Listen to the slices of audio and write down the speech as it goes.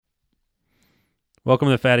Welcome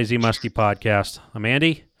to the Fatty Z Muskie podcast. I'm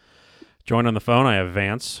Andy. Joined on the phone, I have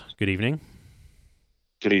Vance. Good evening.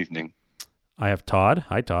 Good evening. I have Todd.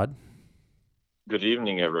 Hi, Todd. Good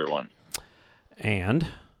evening, everyone. And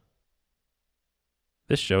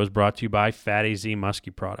this show is brought to you by Fatty Z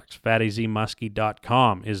Muskie products.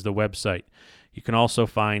 FattyZmuskie.com is the website. You can also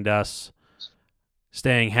find us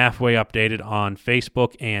staying halfway updated on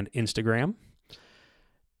Facebook and Instagram.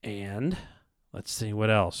 And let's see what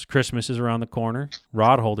else. Christmas is around the corner.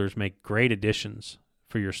 Rod holders make great additions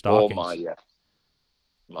for your stockings. Oh, my yes.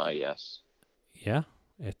 My yes. Yeah,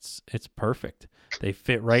 it's perfect. They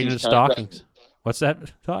fit right into the stockings. What's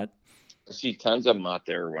that, Todd? I see tons of them out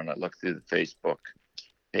there when I look through the Facebook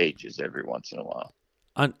pages every once in a while.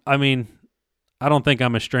 I mean, I don't think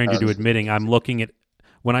I'm a stranger to admitting I'm looking at,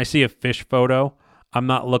 when I see a fish photo, I'm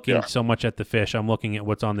not looking so much at the fish. I'm looking at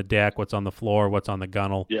what's on the deck, what's on the floor, what's on the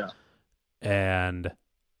gunnel. Yeah. And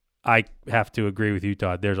I have to agree with you,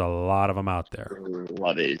 Todd. There's a lot of them out there. A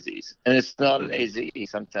lot of AZs. And it's not an AZ.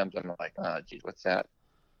 Sometimes I'm like, oh, geez, what's that?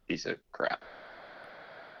 Piece of crap.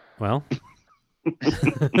 Well.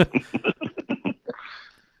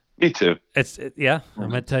 Me too. I'm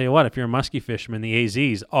going to tell you what, if you're a muskie fisherman, the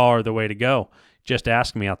AZs are the way to go. Just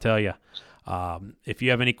ask me, I'll tell you. If you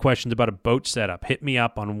have any questions about a boat setup, hit me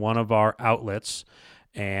up on one of our outlets,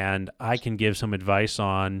 and I can give some advice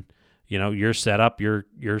on, your setup,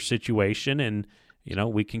 your situation, and,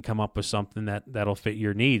 we can come up with something that'll fit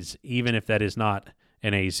your needs, even if that is not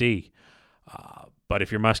an AZ. But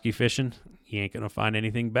if you're muskie fishing, you ain't going to find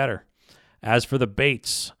anything better. As for the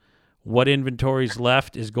baits, what inventory is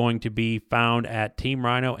left is going to be found at Team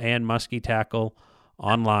Rhino and Muskie Tackle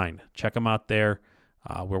online. Check them out there.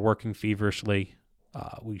 We're working feverishly.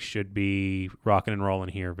 We should be rocking and rolling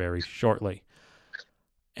here very shortly.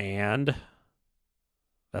 And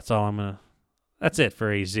that's it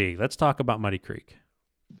for AZ. Let's talk about Muddy Creek.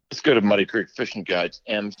 Let's go to Muddy Creek Fishing Guides,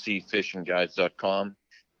 mcfishingguides.com.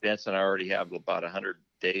 Vance and I already have about 100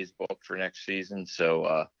 days booked for next season.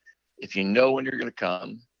 So if you know when you're going to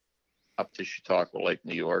come up to Chautauqua Lake,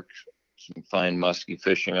 New York, some fine muskie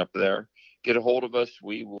fishing up there, get a hold of us.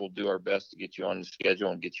 We will do our best to get you on the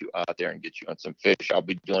schedule and get you out there and get you on some fish. I'll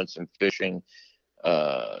be doing some fishing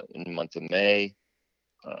in the month of May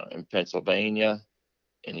in Pennsylvania.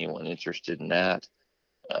 Anyone interested in that?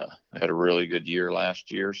 I had a really good year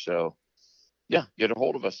last year. So, yeah, get a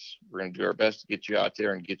hold of us. We're going to do our best to get you out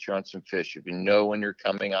there and get you on some fish. If you know when you're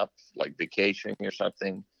coming up, like vacationing or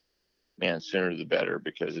something, man, sooner the better,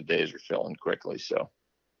 because the days are filling quickly. So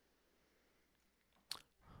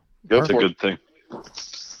that's a good thing.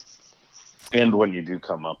 And when you do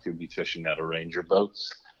come up, you'll be fishing out of Ranger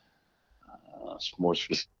boats. More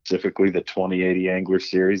specifically, the 2080 Angler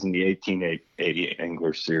Series and the 1880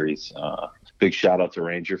 Angler Series. Big shout out to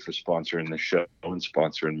Ranger for sponsoring the show and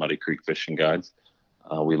sponsoring Muddy Creek Fishing Guides.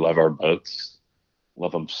 We love our boats.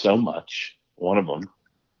 Love them so much. One of them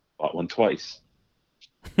bought one twice.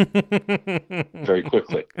 Very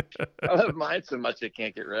quickly. I love mine so much I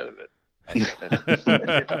can't get rid of it.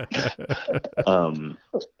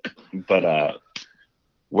 But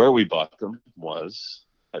where we bought them was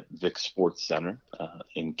at Vic Sports Center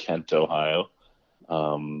in Kent, Ohio.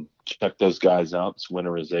 Check those guys out. It's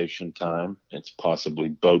winterization time. It's possibly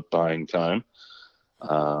boat buying time.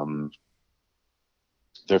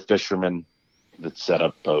 They're fishermen that set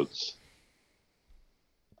up boats.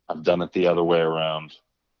 I've done it the other way around.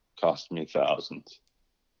 Cost me thousands.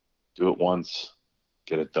 Do it once,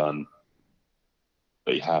 get it done.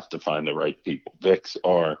 But you have to find the right people. Vicks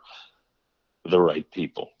are the right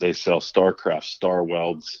people. They sell Starcraft, Star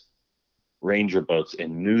Welds, Ranger boats,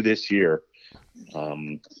 and new this year,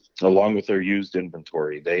 along with their used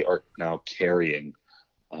inventory, they are now carrying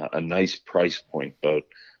a nice price point boat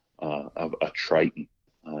of a Triton.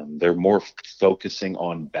 They're more focusing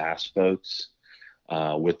on bass boats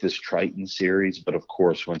with this Triton series, but of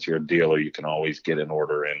course, once you're a dealer, you can always get an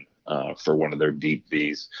order in for one of their deep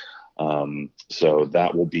Vs. So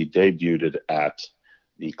that will be debuted at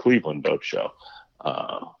the Cleveland Boat Show,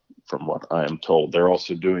 from what I am told. They're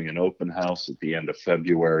also doing an open house at the end of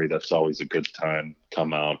February. That's always a good time.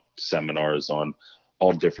 Come out, seminars on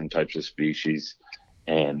all different types of species,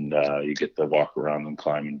 and you get to walk around and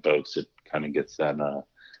climb in boats. It kind of gets that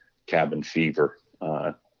cabin fever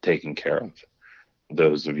taken care of.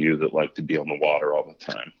 Those of you that like to be on the water all the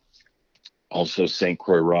time. Also, St.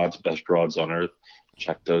 Croix rods, best rods on earth.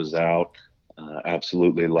 Check those out.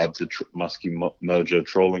 Absolutely love the Muskie Mojo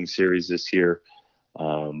trolling series this year.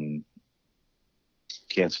 Can't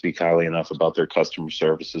speak highly enough about their customer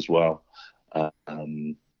service as well.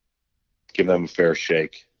 Give them a fair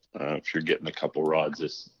shake if you're getting a couple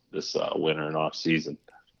rods this winter and off season.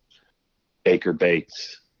 Baker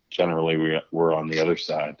Baits, generally we're on the other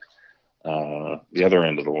side, the other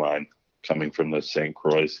end of the line, coming from the St.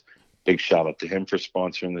 Croix. Big shout out to him for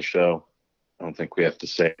sponsoring the show. I don't think we have to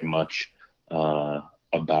say much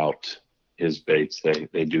about his baits.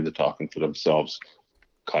 They do the talking for themselves.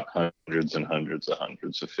 Caught hundreds and hundreds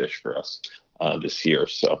of fish for us this year.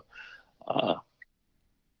 So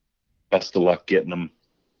best of luck getting them.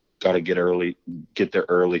 Got to get there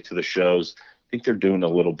early to the shows. I think they're doing a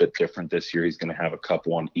little bit different this year. He's going to have a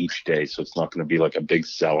couple on each day, so it's not going to be like a big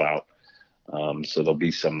sellout. So there'll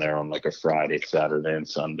be some there on like a Friday, Saturday, and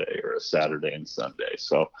Sunday, or a Saturday and Sunday.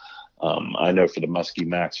 So I know for the Muskie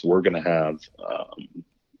Max, we're going to have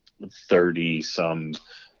 30-some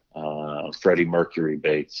Freddie Mercury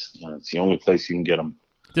baits. It's the only place you can get them.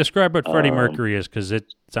 Describe what Freddie Mercury is, because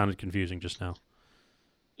it sounded confusing just now.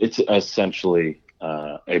 It's essentially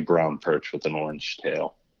a brown perch with an orange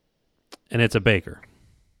tail. And it's a Baker.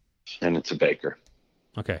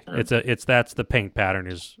 Okay. That's the paint pattern,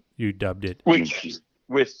 is you dubbed it.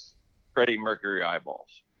 With Freddie Mercury eyeballs.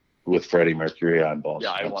 With Freddie Mercury eyeballs.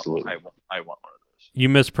 Yeah, absolutely. I want one of those. You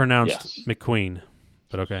mispronounced McQueen,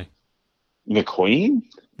 but okay. McQueen?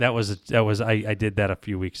 That was I did that a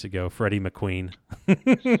few weeks ago. Freddie McQueen.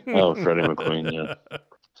 Oh, Freddie McQueen, yeah.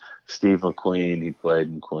 Steve McQueen, he played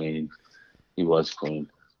in Queen. He was Queen.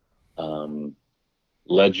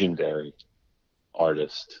 Legendary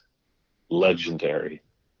artist. Legendary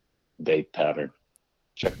bait pattern.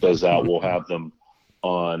 Check those out. We'll have them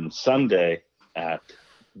on Sunday at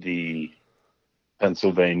the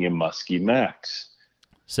Pennsylvania Muskie Max.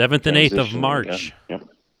 7th and 8th of March. Yep.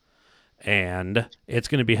 And it's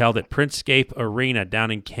going to be held at Princescape Arena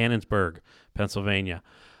down in Cannonsburg, Pennsylvania.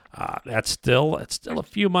 It's still a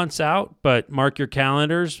few months out, but mark your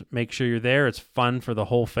calendars. Make sure you're there. It's fun for the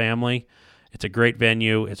whole family. It's a great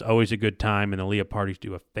venue. It's always a good time, and the Leopardies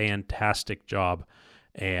do a fantastic job.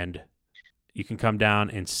 And you can come down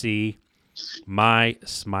and see my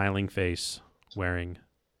smiling face wearing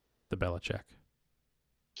the Belichick.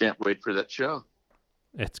 Can't wait for that show.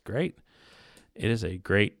 It's great. It is a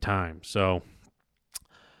great time. So,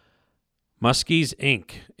 Muskies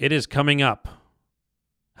Inc., it is coming up.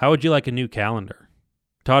 How would you like a new calendar?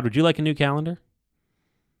 Todd, would you like a new calendar?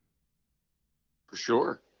 For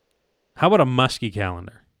sure. How about a Muskie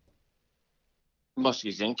calendar?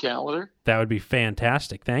 Muskies Inc. calendar? That would be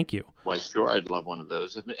fantastic. Thank you. Why, sure. I'd love one of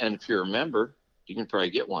those. And if you're a member, you can probably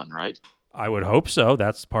get one, right? I would hope so.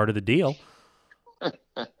 That's part of the deal.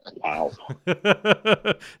 Wow.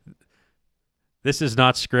 This is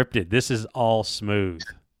not scripted. This is all smooth.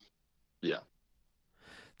 Yeah.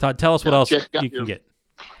 Todd, tell us what else you can get.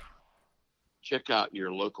 Check out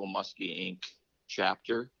your local Muskie Inc.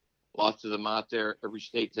 chapter. Lots of them out there. Every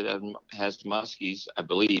state that has muskies, I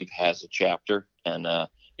believe, has a chapter. And,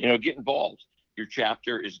 get involved. Your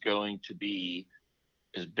chapter is going to be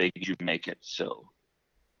as big as you make it. So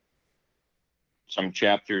some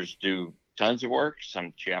chapters do tons of work.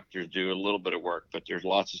 Some chapters do a little bit of work, but there's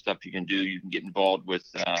lots of stuff you can do. You can get involved with.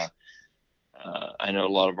 I know a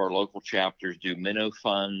lot of our local chapters do minnow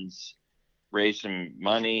funds, raise some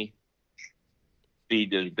money, feed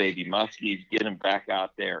those baby muskies, get them back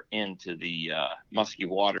out there into the musky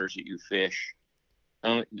waters that you fish.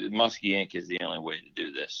 Muskie Inc. is the only way to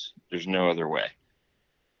do this. There's no other way,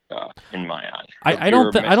 in my eyes. I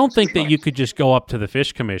don't think that you could just go up to the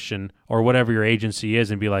Fish Commission or whatever your agency is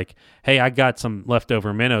and be like, "Hey, I got some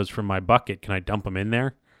leftover minnows from my bucket. Can I dump them in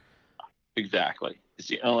there?" Exactly. It's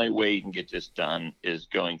the only way you can get this done is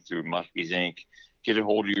going through Muskies Inc. Get a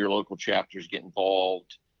hold of your local chapters, get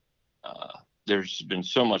involved. There's been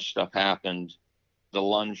so much stuff happened. The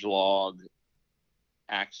lunge log,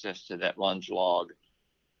 access to that lunge log,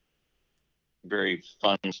 very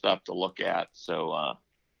fun stuff to look at. So,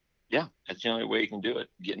 that's the only way you can do it.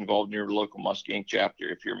 Get involved in your local Muskie Inc. chapter.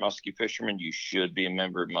 If you're a muskie fisherman, you should be a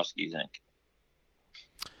member of Muskies Inc.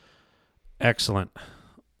 Excellent.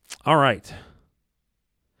 All right.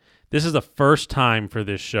 This is the first time for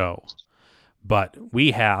this show, but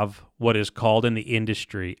we have what is called in the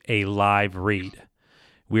industry a live read.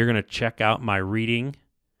 We're going to check out my reading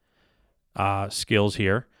skills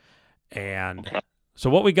here. And so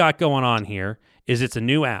what we got going on here is it's a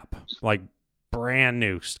new app, like brand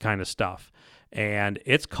new kind of stuff. And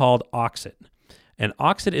it's called Oxit. And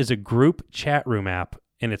Oxit is a group chat room app,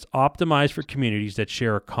 and it's optimized for communities that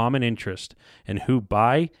share a common interest and who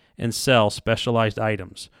buy and sell specialized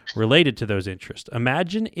items related to those interests.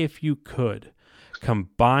 Imagine if you could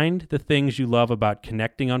combine the things you love about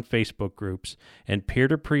connecting on Facebook groups and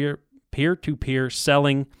peer-to-peer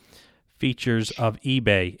selling features of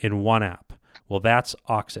eBay in one app. Well, that's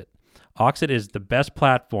Oxit. Oxit is the best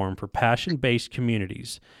platform for passion-based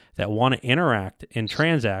communities that want to interact and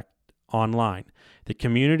transact online. The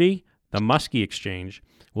community, the Muskie Exchange,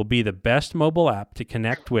 will be the best mobile app to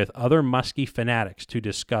connect with other muskie fanatics to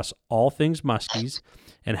discuss all things muskies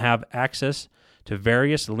and have access to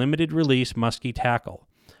various limited release muskie tackle.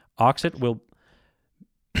 Oxit will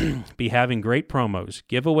be having great promos,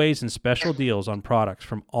 giveaways, and special deals on products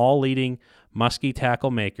from all leading muskie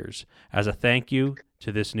tackle makers as a thank you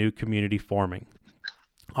to this new community forming.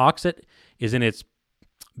 Oxit is in its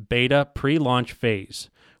beta pre-launch phase,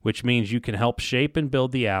 which means you can help shape and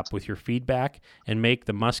build the app with your feedback and make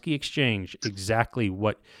the Muskie Exchange exactly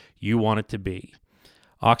what you want it to be.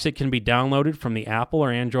 Oxit can be downloaded from the Apple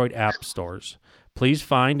or Android app stores. Please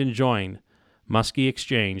find and join Muskie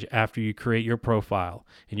Exchange after you create your profile,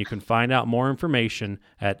 and you can find out more information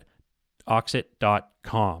at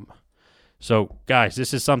oxit.com. So, guys,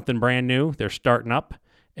 this is something brand new. They're starting up,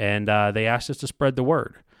 and they asked us to spread the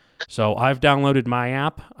word. So I've downloaded my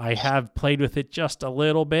app. I have played with it just a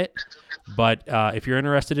little bit, but if you're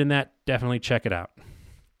interested in that, definitely check it out.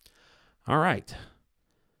 All right.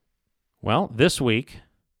 Well, this week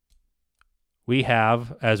we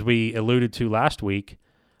have, as we alluded to last week,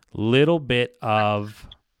 little bit of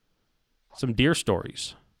some deer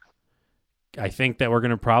stories. I think that we're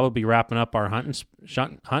going to probably be wrapping up our hunting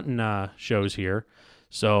shows here.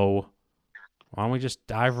 So why don't we just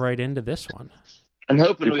dive right into this one? I'm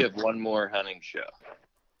hoping we have one more hunting show.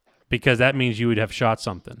 Because that means you would have shot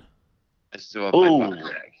something. I still have my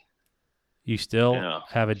buck tag. You still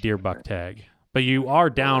have a deer buck tag. But you are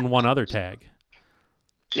down one other tag.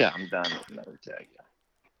 Yeah, I'm down with another tag. Yeah.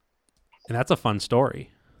 And that's a fun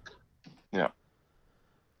story. Yeah.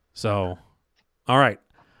 So, all right.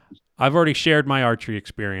 I've already shared my archery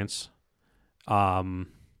experience. What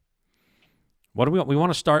do we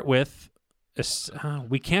want to start with?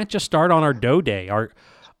 We can't just start on our doe day.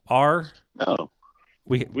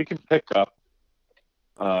 We can pick up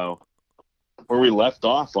where we left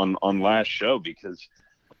off on last show, because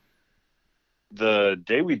the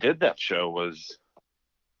day we did that show was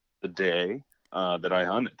the day that I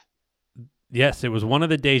hunted. Yes, it was one of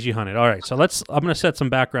the days you hunted. All right, so I'm going to set some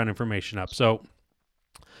background information up. So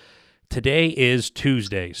today is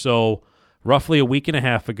Tuesday. So roughly a week and a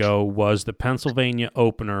half ago was the Pennsylvania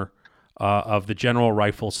opener of the General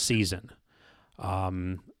Rifle season.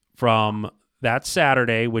 From that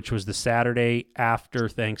Saturday, which was the Saturday after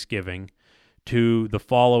Thanksgiving, to the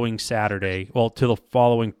following Saturday, to the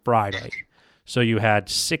following Friday. So you had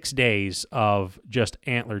 6 days of just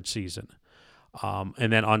antlered season.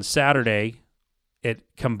 And then on Saturday, it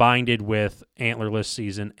combined it with antlerless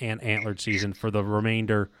season and antlered season for the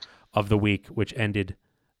remainder of the week, which ended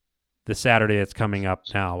the Saturday that's coming up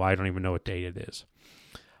now. I don't even know what date it is.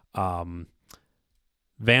 Vance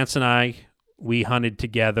and I, we hunted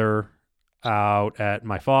together out at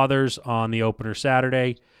my father's on the opener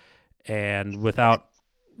Saturday, and without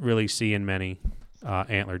really seeing many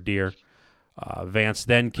antlered deer. Vance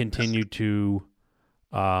then continued to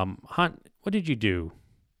hunt. What did you do?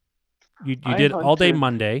 You did all day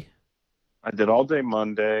Monday. I did all day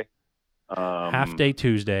Monday. Half day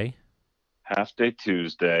Tuesday. Half day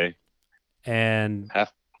Tuesday. And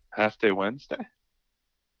half day Wednesday.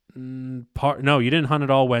 No, you didn't hunt it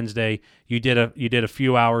all Wednesday. You did a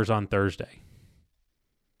few hours on Thursday.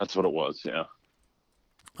 That's what it was, yeah.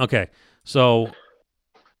 Okay, so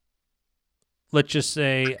let's just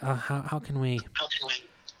say, how can we?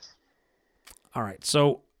 All right,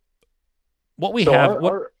 so what we have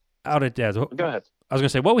out at Dad's. Go ahead. I was gonna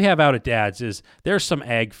say what we have out at Dad's is there's some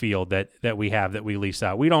ag field that we have that we lease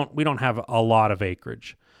out. We don't have a lot of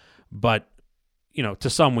acreage, but to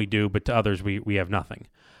some we do, but to others we have nothing.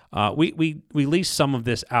 We lease some of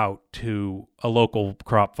this out to a local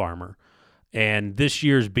crop farmer, and this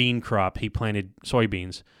year's bean crop, he planted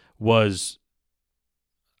soybeans, was,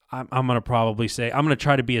 I'm going to probably say, I'm going to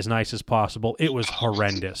try to be as nice as possible. It was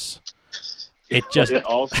horrendous. It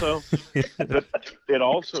also,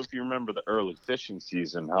 if you remember the early fishing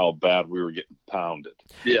season, how bad we were getting pounded.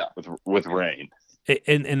 Yeah. With rain.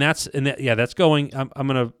 That's going, I'm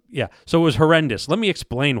going to, yeah. So it was horrendous. Let me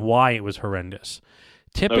explain why it was horrendous.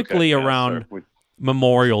 Typically around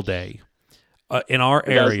Memorial Day in our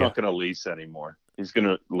area. He's not going to lease anymore. He's going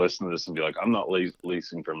to listen to this and be like, I'm not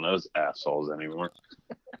leasing from those assholes anymore.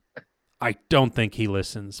 I don't think he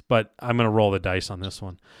listens, but I'm going to roll the dice on this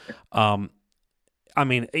one.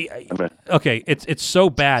 Okay, it's so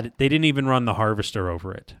bad, they didn't even run the harvester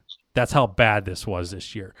over it. That's how bad this was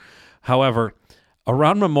this year. However,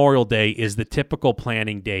 around Memorial Day is the typical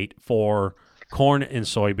planting date for corn and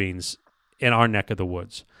soybeans in our neck of the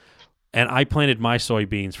woods. and I planted my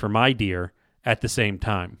soybeans for my deer at the same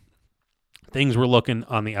time. Things were looking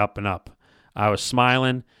on the up and up. I was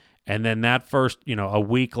smiling, and then that first, a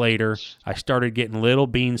week later, I started getting little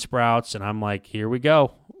bean sprouts, and I'm like, here we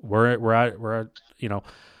go. We're out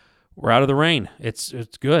of the rain.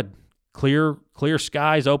 It's good. Clear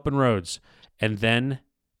skies, open roads. And then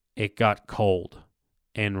it got cold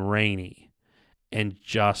and rainy and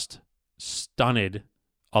just stunted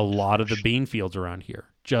a lot of the bean fields around here.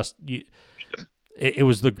 It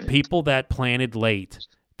was the people that planted late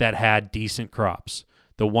that had decent crops.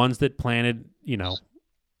 The ones that planted,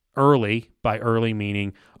 early, by early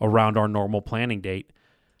meaning around our normal planting date,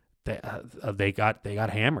 they got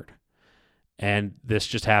hammered. And this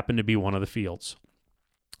just happened to be one of the fields.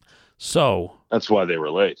 So that's why they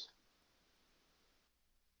were late.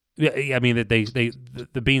 Yeah, I mean that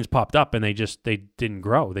the beans popped up and they didn't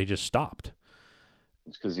grow. They just stopped.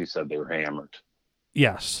 It's because you said they were hammered.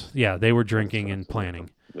 Yes, yeah, they were drinking and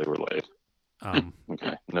planning. They were late.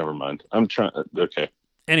 Okay, never mind. I'm trying. Okay.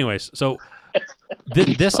 Anyways, so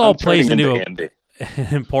this all plays into an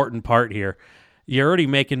important part here. You're already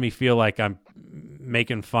making me feel like I'm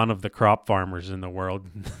making fun of the crop farmers in the world,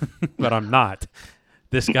 but I'm not.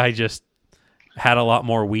 This guy just had a lot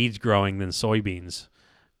more weeds growing than soybeans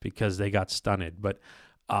because they got stunted. But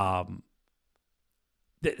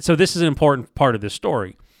so this is an important part of this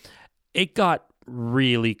story. It got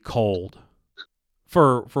really cold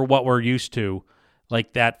for what we're used to,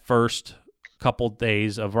 like that first couple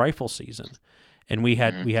days of rifle season, and we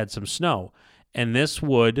had some snow, and this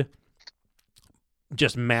would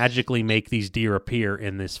just magically make these deer appear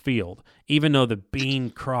in this field. Even though the bean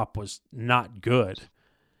crop was not good,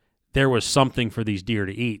 there was something for these deer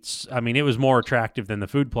to eat. I mean, it was more attractive than the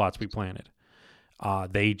food plots we planted.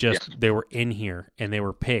 They were in here, and they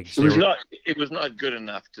were pigs. It was not good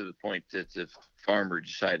enough to the point that the farmer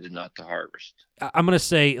decided not to harvest. I'm going to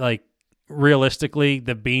say, like, realistically,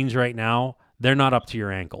 the beans right now, they're not up to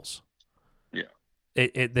your ankles. Yeah.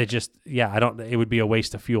 It would be a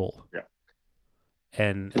waste of fuel. Yeah.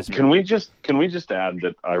 And can we just add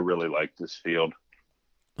that I really like this field?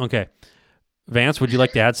 Okay. Vance, would you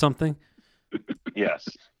like to add something? Yes.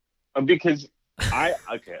 Because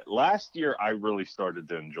last year I really started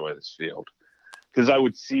to enjoy this field because I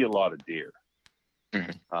would see a lot of deer.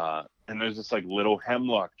 Mm-hmm. And there's this like little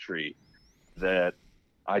hemlock tree that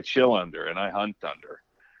I chill under and I hunt under.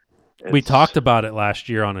 We talked about it last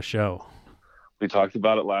year on a show. We talked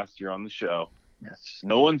about it last year on the show. Yes.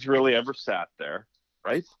 No one's really ever sat there,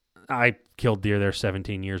 right? I killed deer there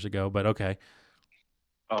 17 years ago, but okay.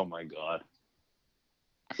 Oh my God.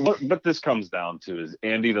 But this comes down to is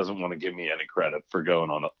Andy doesn't want to give me any credit for going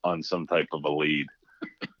on some type of a lead.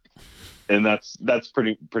 And that's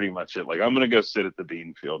pretty much it. Like, I'm going to go sit at the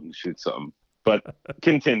bean field and shoot something. But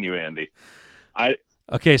continue, Andy.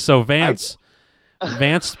 Okay, so Vance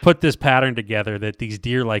put this pattern together that these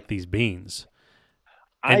deer like these beans.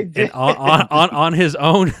 And on his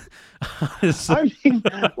own. I mean,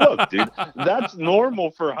 look, dude, that's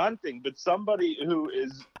normal for hunting, but somebody who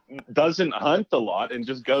doesn't hunt a lot and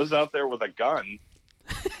just goes out there with a gun,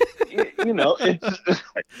 it's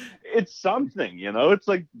something, it's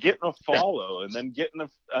like getting a follow and then getting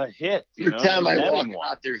a hit. Every time I walk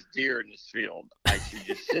out, there's deer in this field. I should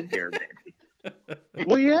just sit here, maybe.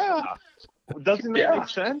 Well, yeah. Doesn't that make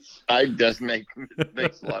sense? It does makes a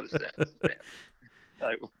lot of sense.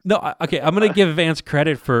 No, okay. I'm going to give Vance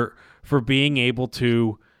credit for being able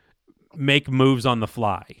to make moves on the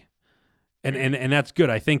fly, and that's good.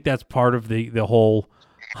 I think that's part of the whole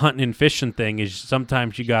hunting and fishing thing. Is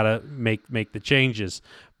sometimes you got to make the changes.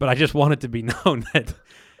 But I just want it to be known that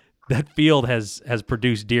field has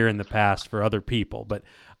produced deer in the past for other people. But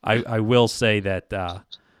I will say that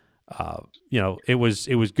it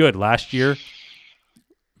was good last year.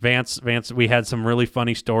 Vance, we had some really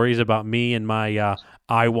funny stories about me and my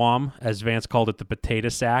IWAM, as Vance called it, the potato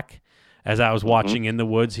sack. As I was watching in the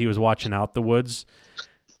woods, he was watching out the woods.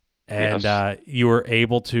 And yes. You were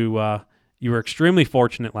able to, you were extremely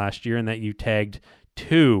fortunate last year in that you tagged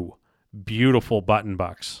 2 beautiful button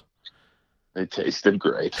bucks. They tasted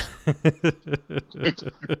great.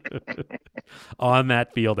 On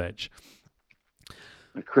that field edge.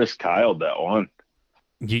 Chris Kyled that one.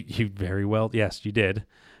 You very well, yes, you did.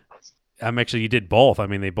 You did both. I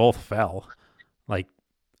mean, they both fell, like,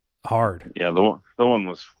 hard. Yeah, the one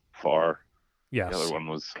was far. Yes. The other one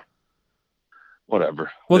was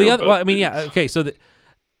whatever. Well, okay, so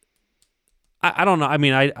I don't know. I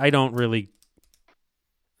mean, I don't really,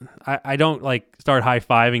 I don't, like, start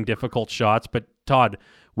high-fiving difficult shots, but, Todd,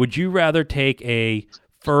 would you rather take a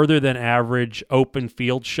further than average open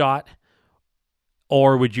field shot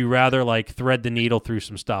or would you rather like thread the needle through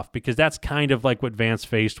some stuff? Because that's kind of like what Vance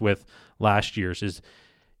faced with last year's. Is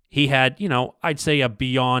he had, I'd say a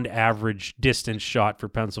beyond average distance shot for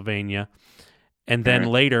Pennsylvania, and then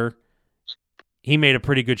later he made a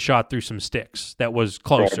pretty good shot through some sticks that was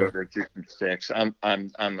closer. Through some sticks. I'm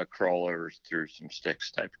a crawler through some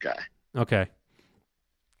sticks type guy. Okay.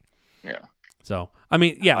 Yeah. So I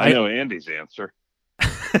mean, yeah, I know Andy's answer.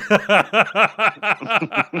 I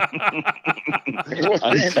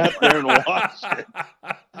sat there and watched it.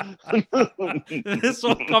 This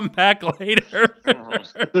will come back later.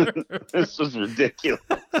 This was ridiculous.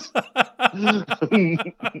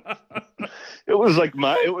 It was like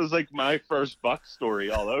my first Buck story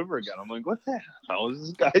all over again. I'm like, what the hell is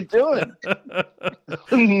this guy doing?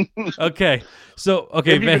 Okay, if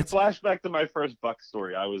you could flash back to my first Buck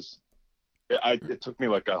story, it took me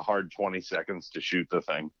like a hard 20 seconds to shoot the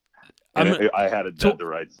thing. I had it dead to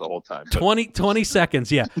rights the whole time. 20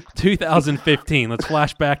 seconds, yeah. 2015. Let's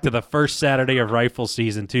flash back to the first Saturday of rifle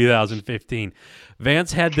season, 2015.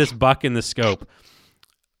 Vance had this buck in the scope.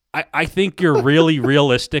 I think you're really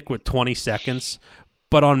realistic with 20 seconds,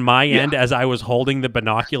 but on my end, as I was holding the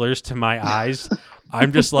binoculars to my eyes,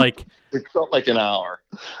 I'm just like... It felt like an hour.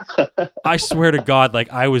 I swear to God, like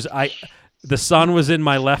the sun was in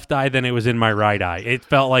my left eye, then it was in my right eye. It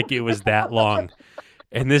felt like it was that long.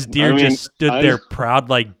 And this deer just stood there proud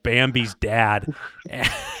like Bambi's dad.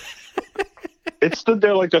 It stood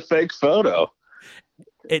there like a fake photo.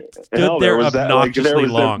 It stood there obnoxiously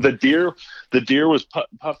long. The deer was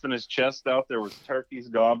puffing his chest out. There was turkeys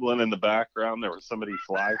gobbling in the background. There was somebody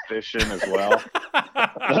fly fishing as well.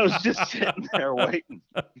 I was just sitting there waiting.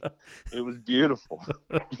 It was beautiful.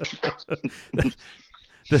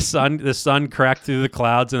 The sun cracked through the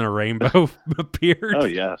clouds and a rainbow appeared. Oh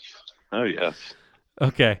yes.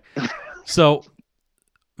 Okay, so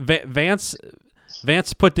Vance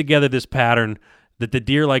put together this pattern that the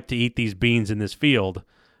deer like to eat these beans in this field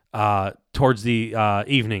towards the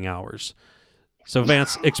evening hours. So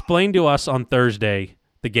Vance, explain to us on Thursday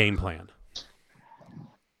the game plan.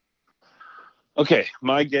 Okay,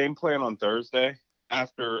 my game plan on Thursday,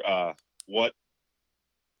 after what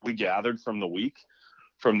we gathered from the week,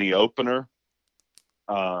 from the opener,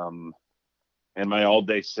 and my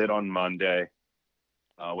all-day sit on Monday,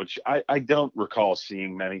 which I don't recall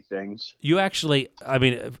seeing many things. You actually, I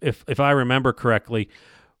mean, if I remember correctly,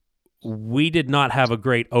 we did not have a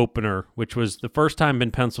great opener, which was the first time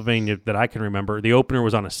in Pennsylvania that I can remember. The opener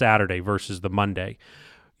was on a Saturday versus the Monday.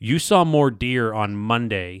 You saw more deer on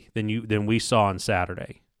Monday than we saw on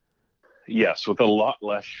Saturday. Yes, with a lot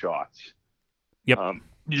less shots. Yep.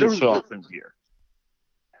 You saw some deer.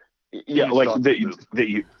 Yeah, like that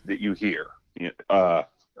you hear.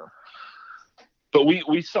 But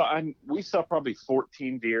we saw probably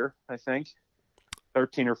 14 deer, I think,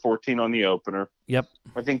 13 or 14 on the opener. Yep.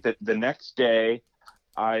 I think that the next day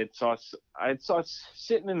I saw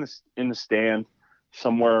sitting in the stand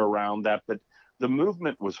somewhere around that, but the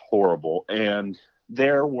movement was horrible, and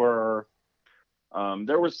there was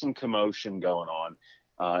some commotion going on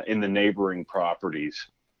in the neighboring properties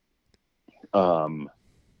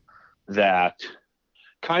that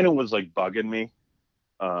kind of was like bugging me.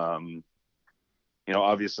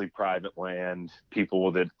 Obviously private land,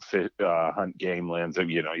 people that hunt game lands,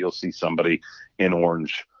 you'll see somebody in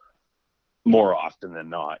orange more often than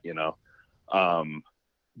not,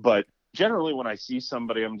 but generally when I see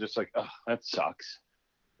somebody, I'm just like, oh, that sucks.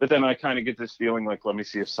 But then I kind of get this feeling like, let me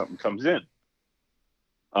see if something comes in.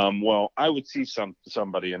 Well, I would see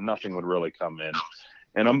somebody and nothing would really come in,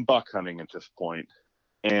 and I'm buck hunting at this point.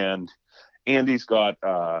 And Andy's got,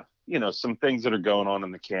 some things that are going on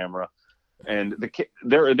in the camera, and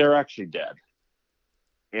they're actually dead.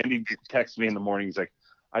 Andy texts me in the morning. He's like,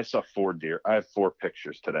 I saw 4 deer. I have 4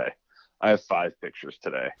 pictures today. I have 5 pictures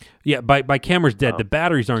today. Yeah, by camera's dead. The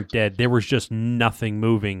batteries aren't dead. There was just nothing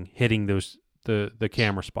moving, hitting the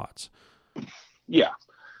camera spots. Yeah.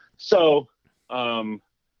 So, I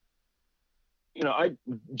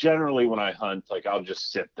generally, when I hunt, like, I'll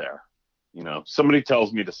just sit there. Somebody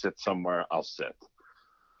tells me to sit somewhere, I'll sit.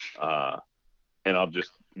 And I'll just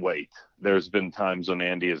wait. There's been times when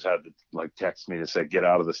Andy has had to text me to say, get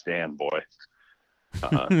out of the stand, boy.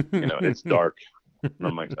 It's dark. And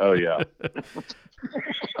I'm like, oh yeah.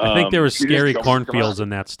 I think there was scary cornfields in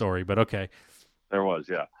that story, but okay. There was,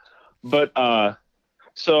 yeah. But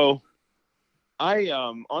so I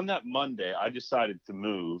on that Monday I decided to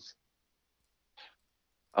move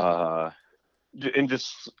and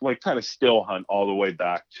just kind of still hunt all the way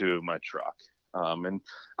back to my truck. And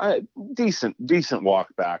I decent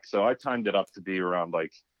walk back. So I timed it up to be around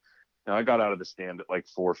I got out of the stand at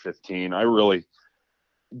 4:15. I really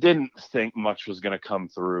didn't think much was going to come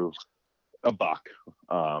through. A buck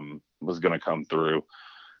was going to come through.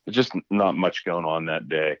 Just not much going on that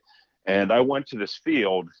day. And I went to this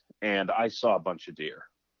field and I saw a bunch of deer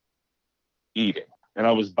eating. And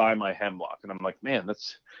I was by my hemlock and I'm like, man,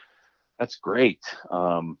 that's great.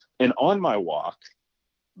 And on my walk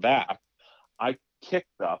back, I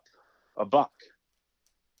kicked up a buck,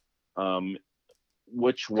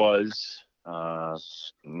 which was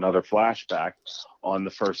another flashback. On the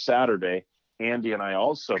first Saturday, Andy and I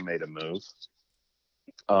also made a move.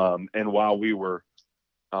 And while we were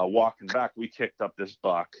walking back, we kicked up this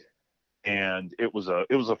buck, and it was a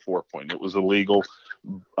 4-point. It was illegal,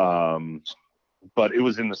 but it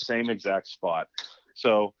was in the same exact spot.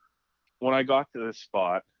 So when I got to this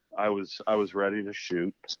spot, I was ready to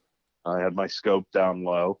shoot. I had my scope down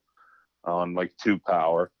low on like 2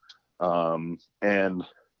 power, and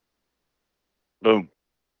boom,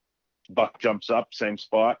 buck jumps up, same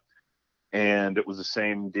spot. And it was the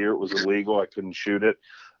same deer. It was illegal. I couldn't shoot it.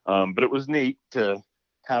 But it was neat to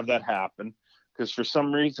have that happen, because for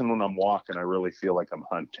some reason when I'm walking, I really feel like I'm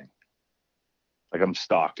hunting, like I'm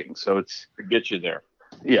stalking. So it's to get you there.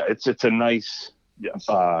 Yeah, it's a nice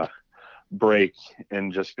break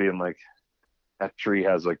in just being like, that tree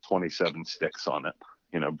has like 27 sticks on it,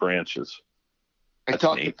 branches. I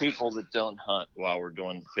talk to people that don't hunt while we're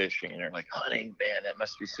doing fishing, and they're like, hunting, man, that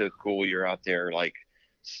must be so cool. You're out there like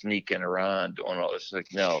sneaking around doing all this. Like,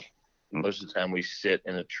 no, most of the time we sit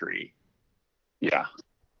in a tree. Yeah,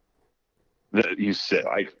 you sit.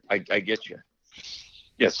 I get you.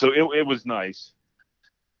 Yeah, so it was nice.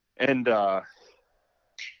 And I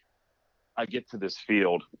get to this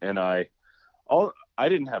field, and I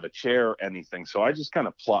didn't have a chair or anything, so I just kind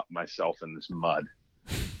of plopped myself in this mud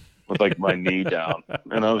with like my knee down,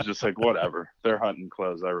 and I was just like, whatever, they're hunting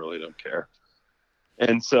clothes, I really don't care.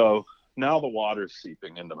 And so now the water's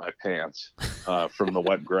seeping into my pants from the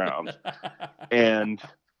wet ground, and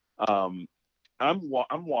I'm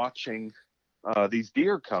watching these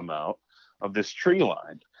deer come out of this tree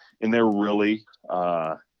line, and they're really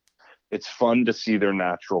it's fun to see their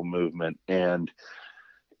natural movement, and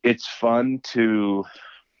it's fun to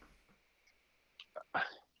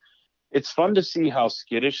see how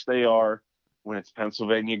skittish they are when it's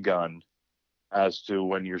Pennsylvania gun as to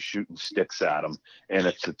when you're shooting sticks at them and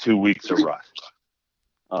it's the 2 weeks of rut.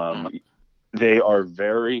 They are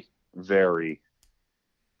very, very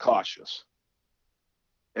cautious,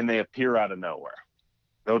 and they appear out of nowhere.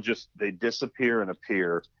 They disappear and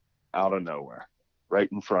appear out of nowhere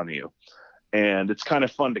right in front of you. And it's kind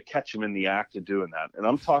of fun to catch them in the act of doing that. And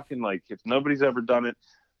I'm talking like, if nobody's ever done it,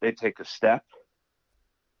 they take a step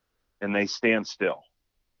and they stand still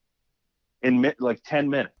in like 10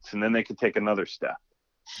 minutes, and then they can take another step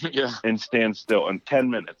and stand still, and 10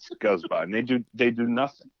 minutes goes by and they do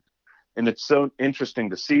nothing. And it's so interesting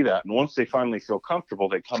to see that. And once they finally feel comfortable,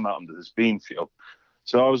 they come out into this bean field.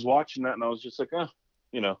 So I was watching that and I was just like,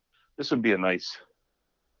 this would be a nice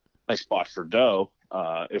spot for doe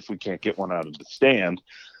if we can't get one out of the stand.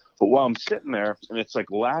 But while I'm sitting there, and it's like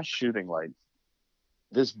last shooting light,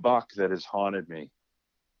 this buck that has haunted me,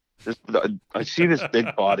 I see this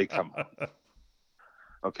big body come up.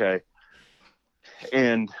 Okay.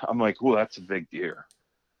 And I'm like, oh, that's a big deer.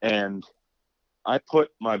 And I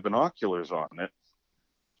put my binoculars on it,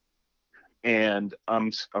 and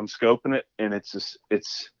I'm scoping it, and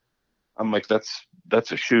I'm like, that's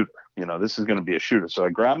a shooter. This is going to be a shooter. So I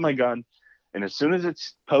grab my gun, and as soon as it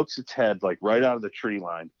pokes its head like right out of the tree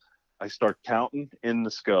line, I start counting in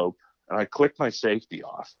the scope, and I click my safety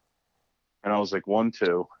off, and I was like, 1,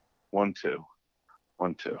 2, 1, 2,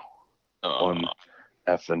 1, 2, 1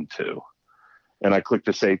 effing 2, and I clicked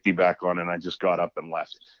the safety back on, and I just got up and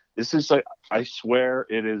left. This is like, I swear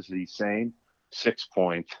it is the same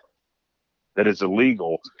 6-point that is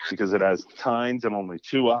illegal because it has tines and only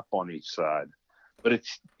 2 up on each side, but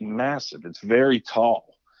it's massive. It's very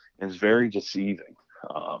tall and it's very deceiving.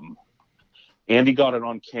 Andy got it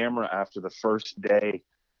on camera after the first day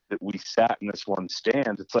that we sat in this one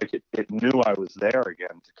stand. It's like it knew I was there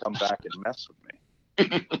again to come back and mess with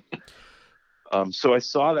me. So I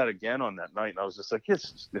saw that again on that night, and I was just like,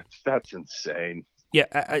 that's insane. Yeah,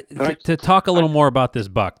 to talk a little more about this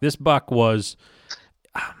buck. This buck was,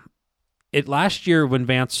 last year when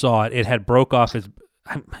Vance saw it, it had broke off its,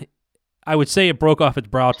 I would say it broke off its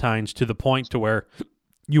brow tines to the point to where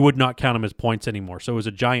you would not count them as points anymore. So it was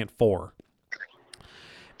a giant 4.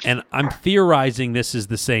 And I'm theorizing this is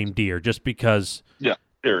the same deer just because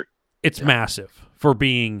it's massive for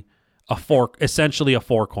being essentially a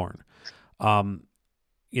fork horn.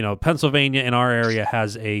 Pennsylvania in our area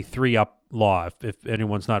has a 3 up law, if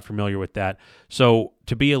anyone's not familiar with that. So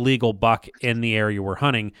to be a legal buck in the area we're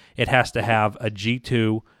hunting, it has to have a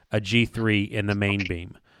G2, a G3 in the main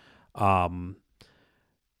beam. A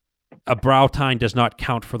brow tine does not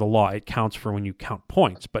count for the law. It counts for when you count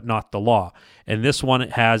points, but not the law. And this one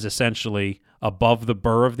has essentially above the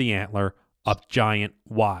burr of the antler a giant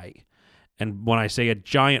Y. And when I say a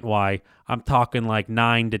giant Y, I'm talking like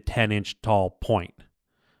 9 to 10 inch tall point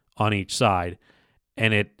on each side.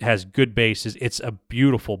 And it has good bases. It's a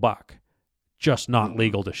beautiful buck, just not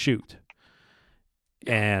legal to shoot.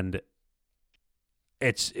 And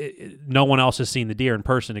no one else has seen the deer in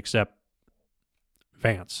person except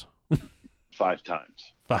Vance. 5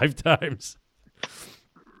 times. 5 times.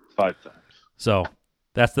 5 times. So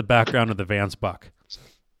that's the background of the Vance buck.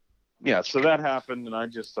 Yeah, so that happened, and I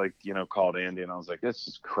just called Andy, and I was like, "This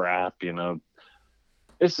is crap,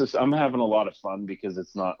 It's just I'm having a lot of fun because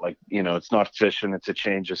it's not like it's not fishing, it's a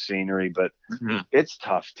change of scenery, but it's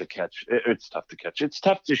tough to catch. It's tough to catch. It's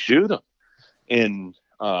tough to shoot them in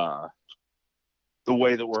the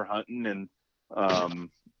way that we're hunting, and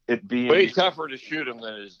it being way tougher to shoot them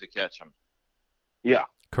than it is to catch them. Yeah,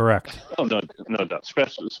 correct. Oh no doubt,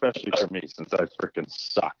 especially for me since I freaking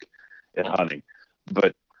suck at hunting,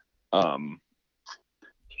 but. I'll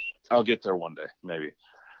get there one day, maybe.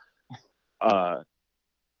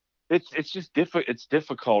 It's just it's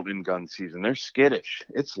difficult in gun season. They're skittish.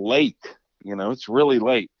 It's late, it's really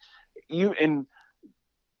late. You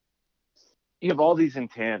have all these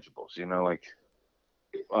intangibles,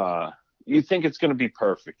 you think it's going to be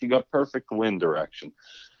perfect. You got perfect wind direction.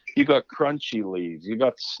 You got crunchy leaves. You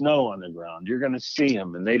got snow on the ground. You're going to see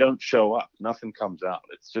them, and they don't show up. Nothing comes out.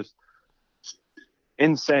 It's just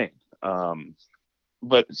insane.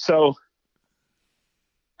 But so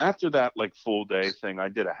after that full day thing, I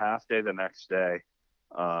did a half day the next day.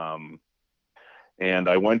 And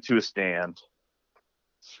I went to a stand,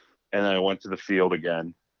 and I went to the field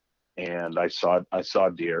again, and I saw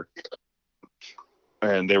deer,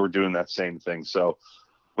 and they were doing that same thing. So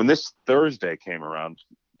when this Thursday came around,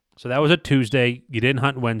 so that was a Tuesday. You didn't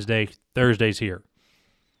hunt Wednesday. Thursday's here.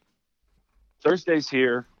 Thursday's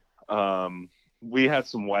here. We had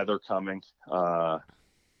some weather coming.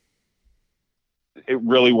 It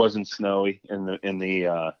really wasn't snowy in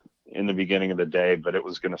the beginning of the day, but it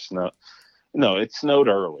was going to snow. No, it snowed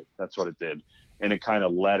early. That's what it did, and it kind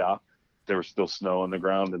of let up. There was still snow on the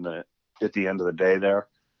ground at the end of the day there,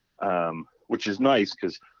 which is nice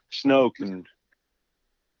because snow can,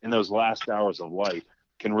 in those last hours of light,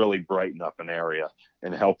 can really brighten up an area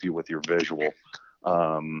and help you with your visual.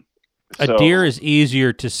 A deer is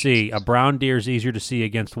easier to see. A brown deer is easier to see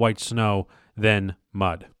against white snow than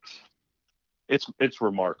mud. It's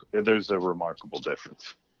remarkable. There's a remarkable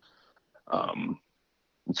difference.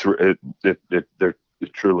 It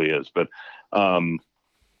truly is. But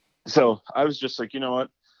so I was just like, you know what?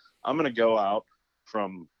 I'm gonna go out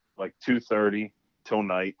from 2:30 till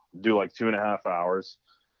night, do 2.5 hours,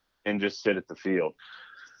 and just sit at the field.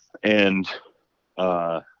 And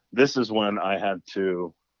this is when I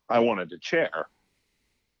wanted a chair.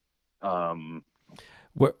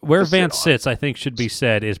 Where Vance sits, I think should be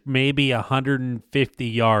said, is maybe 150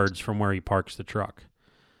 yards from where he parks the truck.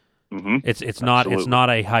 Mm-hmm. It's not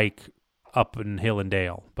a hike up in Hill and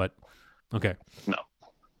Dale, but okay. No.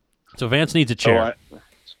 So Vance needs a chair.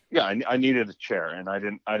 I needed a chair, and I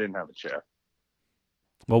didn't have a chair.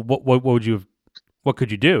 Well, what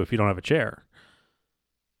could you do if you don't have a chair?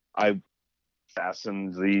 I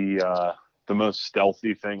fastened the most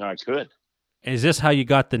stealthy thing I could. Is this how you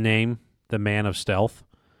got the name, the Man of Stealth?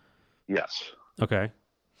 Yes. Okay.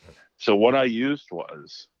 So what I used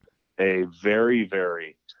was a very,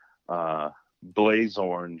 very blaze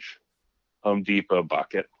orange Home Depot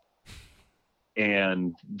bucket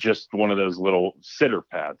and just one of those little sitter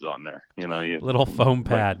pads on there. Little foam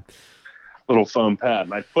pad. Little foam pad.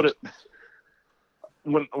 And I put it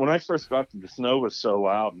when I first got to the snow was so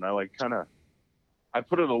loud, and I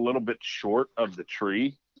put it a little bit short of the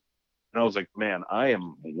tree, and I was like, man, I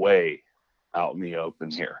am way out in the open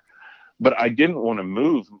here. But I didn't want to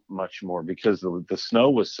move much more because the snow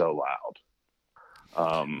was so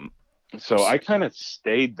loud. So I kind of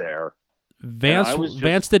stayed there.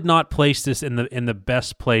 Vance did not place this in the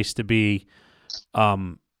best place to be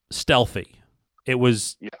stealthy. It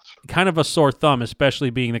was kind of a sore thumb, especially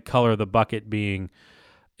being the color of the bucket being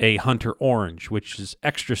a hunter orange, which is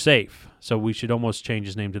extra safe. So we should almost change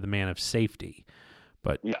his name to the Man of Safety.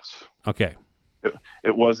 But yes, okay,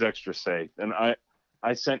 it was extra safe, and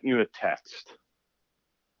I sent you a text.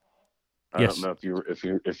 I don't know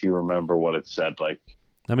if you remember what it said.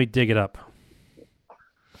 Let me dig it up.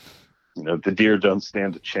 the deer don't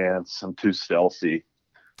stand a chance. I'm too stealthy.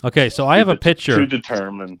 Okay, so I have a picture. Too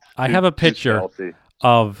determined. I have a picture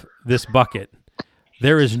of this bucket.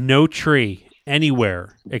 There is no tree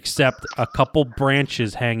anywhere except a couple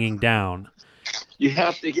branches hanging down. You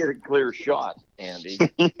have to get a clear shot, Andy.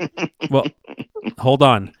 Well, hold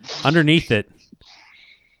on. Underneath it,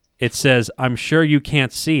 it says, "I'm sure you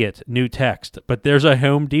can't see it," new text. But there's a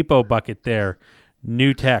Home Depot bucket there,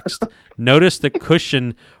 new text. Notice the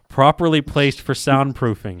cushion properly placed for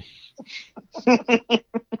soundproofing.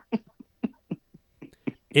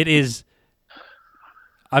 It is,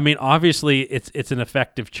 obviously it's an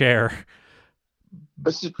effective chair,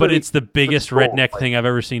 but it's the biggest redneck thing I've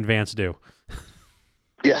ever seen Vance do.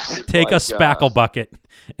 Yes. Take a spackle bucket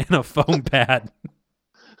and a foam pad.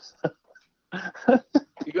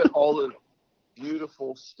 You got all the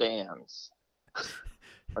beautiful stands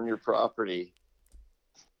on your property.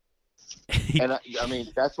 And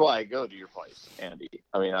that's why I go to your place, Andy.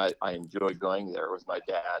 I enjoy going there with my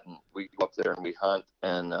dad, and we go up there and we hunt,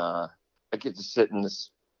 and I get to sit in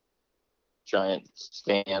this giant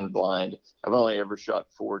stand blind. I've only ever shot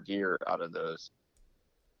 4 deer out of those.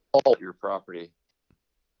 All your property.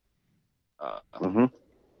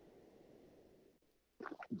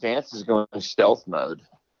 Vance is going stealth mode.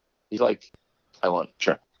 He's like, I want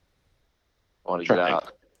to get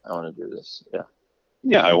out. I want to do this. Yeah.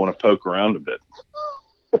 Yeah, I want to poke around a bit.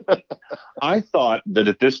 I thought that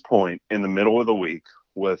at this point in the middle of the week,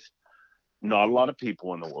 with not a lot of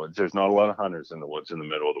people in the woods, there's not a lot of hunters in the woods in the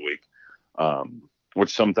middle of the week,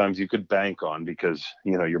 which sometimes you could bank on because,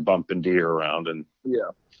 you're bumping deer around and,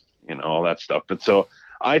 all that stuff. But so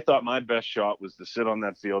I thought my best shot was to sit on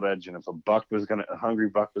that field edge, and if a hungry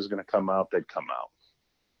buck was going to come out, they'd come out.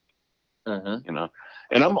 And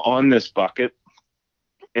I'm on this bucket,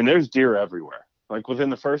 and there's deer everywhere. Like within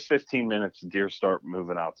the first 15 minutes, the deer start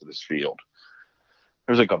moving out to this field.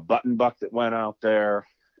 There's like a button buck that went out there,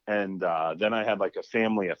 and then I had like a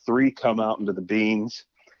family of 3 come out into the beans,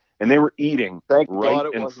 and they were eating. Thank God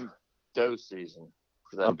it wasn't doe season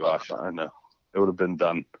for that. Oh gosh, I know. It would have been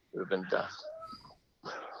done.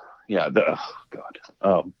 Yeah.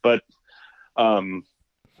 God.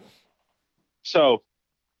 So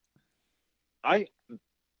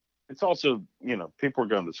it's also, people are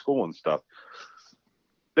going to school and stuff.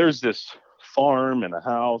 There's this farm and a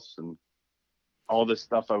house and all this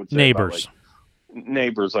stuff. I would say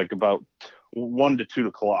neighbors, like about 1 to 2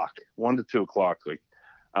 o'clock, like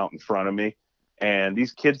out in front of me. And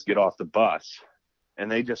these kids get off the bus and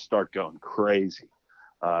they just start going crazy.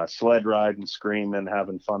 Sled riding, screaming,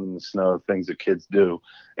 having fun in the snow, things that kids do.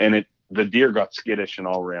 And the deer got skittish and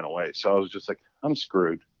all ran away. So I was just like, I'm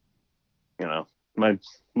screwed.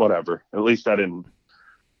 Whatever. At least I didn't,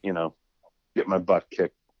 get my butt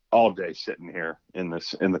kicked all day sitting here in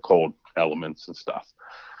the cold elements and stuff.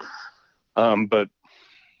 But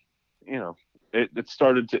it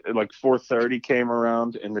started to, like, 4:30 came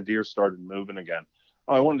around and the deer started moving again.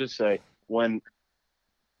 I wanted to say, when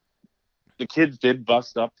the kids did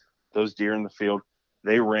bust up those deer in the field,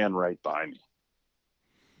 they ran right by me.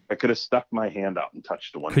 I could have stuck my hand out and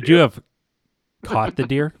touched the one. Could you have caught the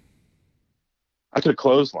deer? I could have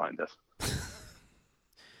clotheslined it.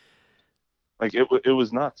 Like it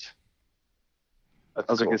was nuts. I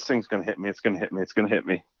was like, this thing's gonna hit me. It's gonna hit me. It's gonna hit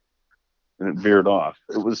me. And it veered off.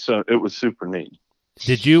 It was super neat.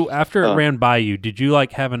 Did you, after it ran by you, did you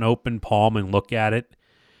like have an open palm and look at it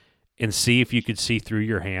and see if you could see through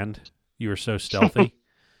your hand? You were so stealthy.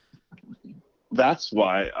 That's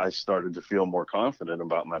why I started to feel more confident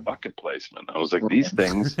about my bucket placement. I was like, these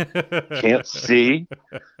things can't see.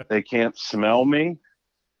 They can't smell me.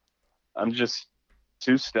 I'm just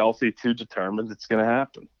too stealthy, too determined. It's going to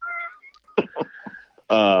happen.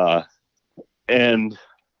 And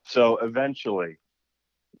so eventually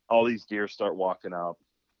all these deer start walking out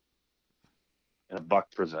and a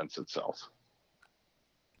buck presents itself.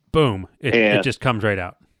 Boom. It just comes right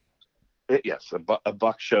out. Yes, a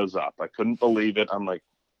buck shows up. I couldn't believe it. I'm like,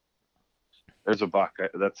 there's a buck.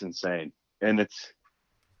 That's insane. And it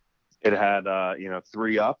had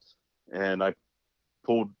 3 up, and I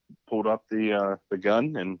pulled up the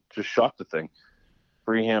gun and just shot the thing,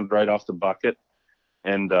 freehand right off the bucket,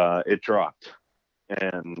 and it dropped.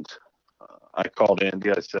 And I called Andy.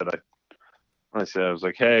 I was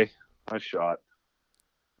like, hey, I shot.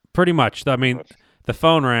 Pretty much. I mean, the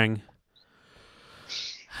phone rang.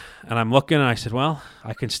 And I'm looking, and I said, well,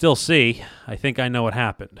 I can still see. I think I know what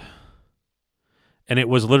happened. And it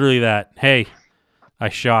was literally that, hey, I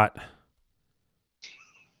shot.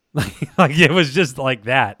 Like it was just like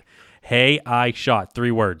that. Hey, I shot.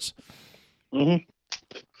 3 words. Mm-hmm.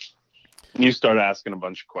 you start asking a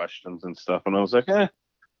bunch of questions and stuff, and I was like,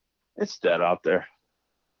 it's dead out there.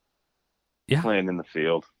 Yeah. Playing in the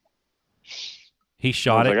field. He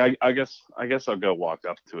shot it. Like, I guess I'll go walk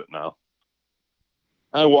up to it now.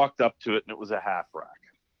 I walked up to it, and it was a half rack.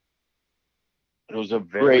 It was a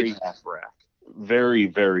very half rack, very,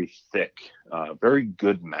 very thick, very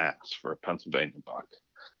good mass for a Pennsylvania buck.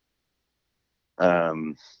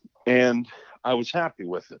 And I was happy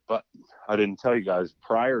with it, but I didn't tell you guys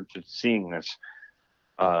prior to seeing this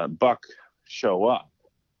buck show up.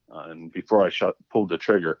 And before I pulled the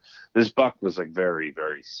trigger, this buck was like very,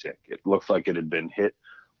 very sick. It looked like it had been hit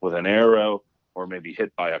with an arrow or maybe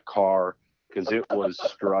hit by a car, because it was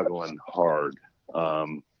struggling hard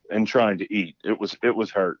and trying to eat. It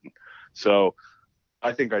was hurting. So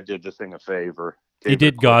I think I did the thing a favor. You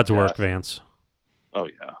did God's work, Vance. Oh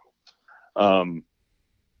yeah.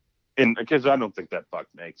 And because I don't think that buck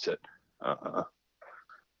makes it.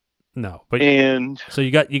 No, but so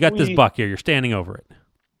you got this buck here. You're standing over it.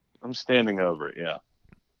 I'm standing over it, yeah.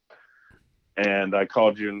 And I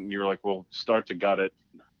called you, and you were like, well, start to gut it,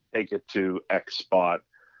 take it to X spot.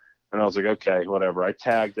 And I was like, okay, whatever. I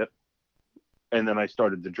tagged it, and then I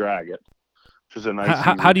started to drag it, which was a nice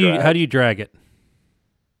how do you drag it?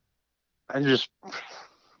 I just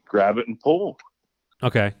grab it and pull.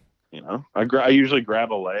 Okay. I usually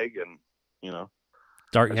grab a leg and,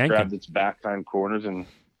 start yanking. Grabbed its back hind corners and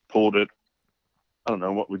pulled it. I don't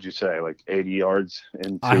know, what would you say, like 80 yards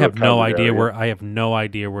into I have no idea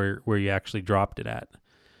area? where you actually dropped it at.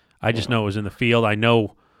 I just know it was in the field. I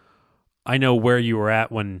know where you were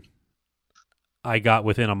at when I got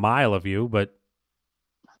within a mile of you, but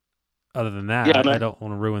other than that, I don't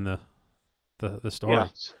want to ruin the story. Yeah.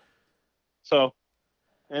 So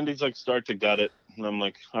Andy's like, start to gut it. And I'm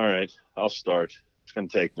like, all right, I'll start. It's going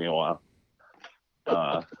to take me a while.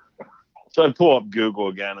 So I pull up Google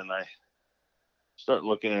again, and I start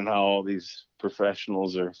looking at how all these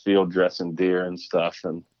professionals are field dressing deer and stuff,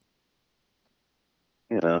 and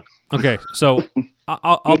Okay, so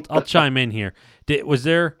I'll chime in here. Was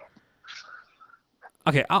there?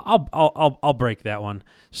 Okay, I'll break that one.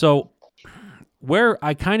 So where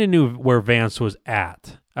I kind of knew where Vance was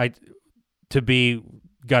at, to be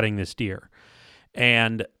gutting this deer,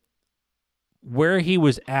 and where he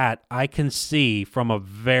was at, I can see from a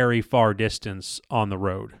very far distance on the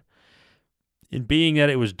road. And being that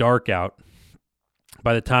it was dark out,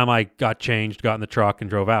 by the time I got changed, got in the truck, and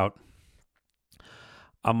drove out,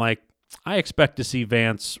 I'm like, I expect to see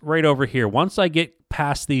Vance right over here. Once I get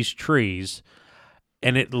past these trees,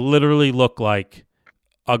 and it literally looked like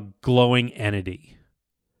a glowing entity.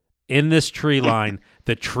 In this tree line,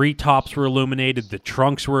 the treetops were illuminated, the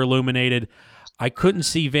trunks were illuminated. I couldn't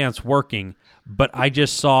see Vance working, but I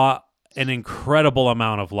just saw an incredible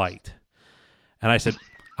amount of light. And I said,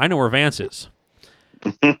 I know where Vance is.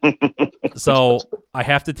 So I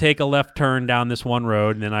have to take a left turn down this one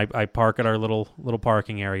road, and then I park at our little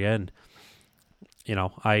parking area, and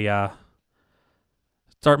I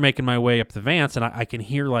start making my way up the Vance, and I can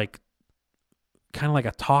hear kind of like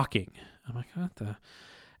a talking. I'm like, what the?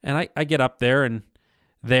 And I get up there, and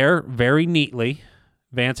there, very neatly,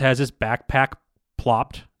 Vance has his backpack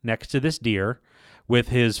plopped next to this deer with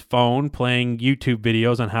his phone playing YouTube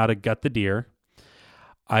videos on how to gut the deer.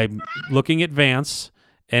 I'm looking at Vance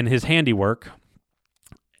and his handiwork,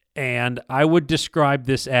 and I would describe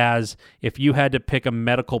this as, if you had to pick a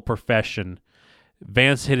medical profession,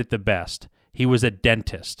 Vance hit it the best. He was a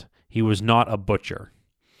dentist. He was not a butcher.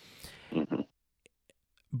 Mm-hmm.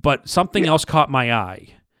 But something else caught my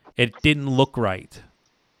eye. It didn't look right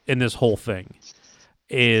in this whole thing.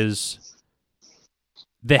 Is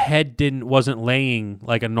the head wasn't laying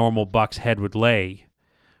like a normal buck's head would lay,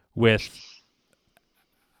 with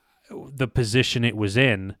the position it was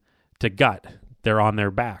in to gut. They're on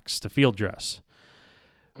their backs to field dress.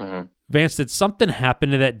 Mm-hmm. Vance, did something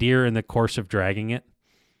happen to that deer in the course of dragging it?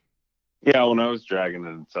 Yeah, when I was dragging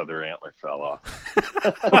it, its other antler fell off.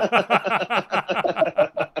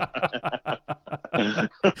 Oh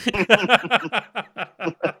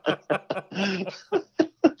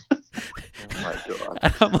my God.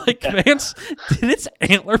 And I'm like, Vance, did its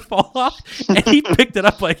antler fall off? And he picked it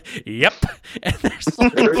up like, yep. And there's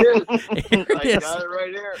like, There it is. here it I is. got it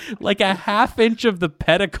right here. Like a half inch of the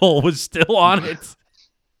pedicle was still on it.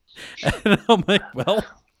 And I'm like, well,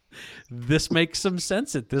 this makes some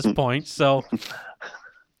sense at this point. So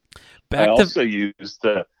I also used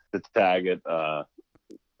to tag it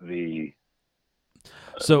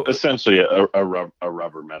essentially a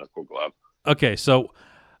rubber medical glove. Okay, so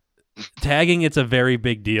tagging, it's a very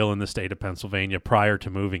big deal in the state of Pennsylvania prior to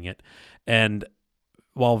moving it. And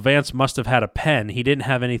while Vance must have had a pen, he didn't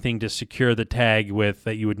have anything to secure the tag with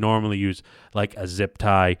that you would normally use, like a zip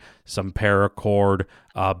tie, some paracord,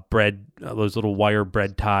 those little wire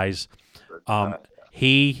bread ties.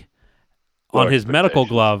 He, on his medical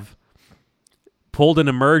glove, pulled an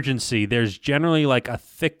emergency. There's generally like a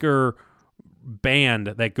thicker band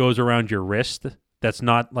that goes around your wrist that's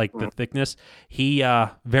not like the thickness. He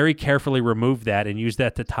very carefully removed that and used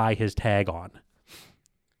that to tie his tag on.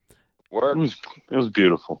 It was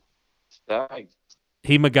beautiful.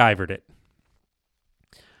 He MacGyvered it.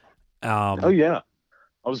 Oh yeah,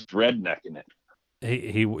 I was rednecking it.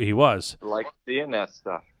 He was. Like seeing that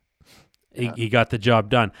stuff. He got the job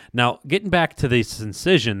done. Now, getting back to this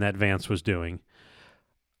incision that Vance was doing,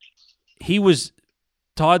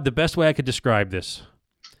 Todd, the best way I could describe this,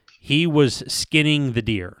 he was skinning the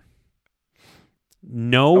deer.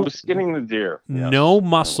 I was skinning the deer. Yes. No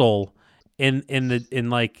muscle in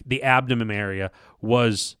like the abdomen area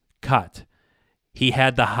was cut. He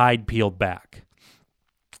had the hide peeled back.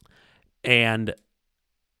 And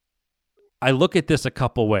I look at this a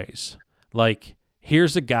couple ways. Like,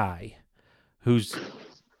 here's a guy who's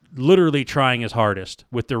literally trying his hardest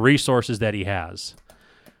with the resources that he has.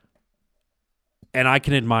 And I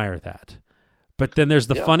can admire that. But then there's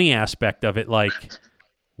the funny aspect of it, like,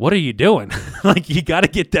 what are you doing? Like, you got to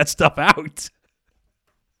get that stuff out.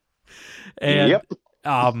 And,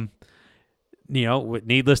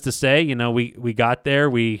 needless to say, we got there,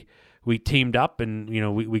 we teamed up, and,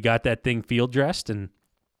 we got that thing field dressed, and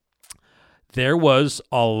there was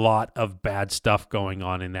a lot of bad stuff going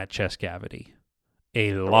on in that chest cavity.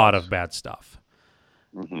 A lot of bad stuff.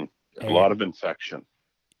 Mm-hmm. A lot of infection.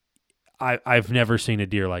 I've never seen a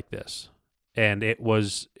deer like this. And it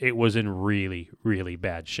was in really, really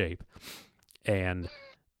bad shape. And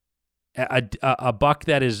a buck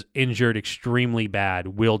that is injured extremely bad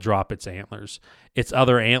will drop its antlers. Its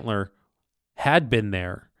other antler had been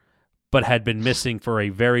there, but had been missing for a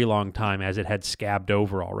very long time as it had scabbed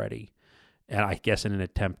over already. And I guess in an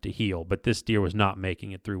attempt to heal. But this deer was not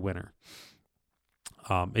making it through winter.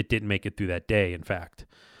 It didn't make it through that day, in fact.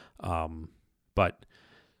 But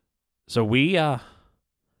so we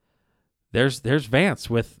there's Vance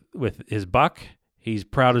with his buck. He's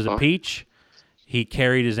proud as a peach. He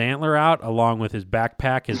carried his antler out along with his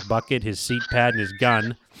backpack, his bucket, his seat pad, and his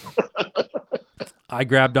gun. I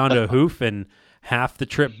grabbed onto a hoof, and half the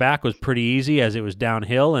trip back was pretty easy as it was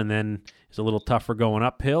downhill, and then it's a little tougher going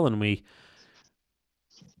uphill, and we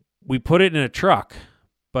put it in a truck,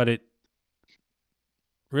 but it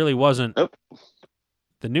really wasn't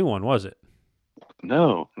the new one, was it?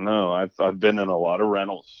 No. I've been in a lot of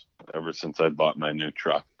rentals ever since I bought my new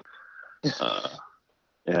truck,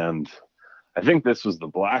 and I think this was the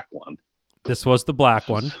black one. This was the black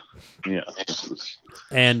one. Yeah.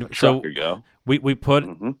 And so ago. we put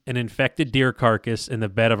an infected deer carcass in the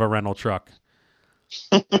bed of a rental truck.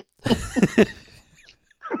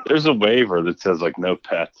 There's a waiver that says like no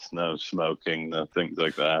pets, no smoking, no things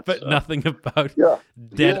like that. But nothing about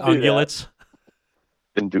dead ungulates.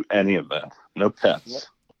 Didn't do any of that. No pets.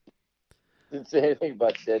 Didn't say anything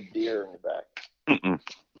about dead deer in the back. Mm-mm.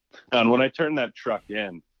 And when I turned that truck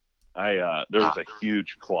in, there was a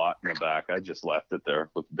huge clot in the back. I just left it there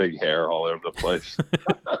with big hair all over the place.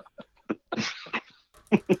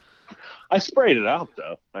 I sprayed it out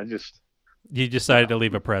though. You decided to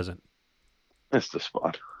leave a present. Missed the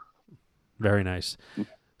spot. Very nice.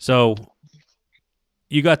 So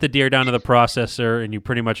you got the deer down to the processor, and you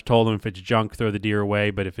pretty much told them if it's junk, throw the deer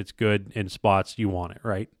away. But if it's good in spots, you want it,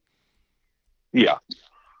 right? Yeah.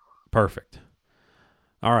 Perfect.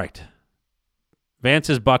 All right.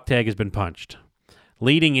 Vance's buck tag has been punched,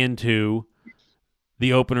 leading into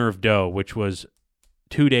the opener of doe, which was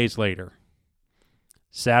 2 days later,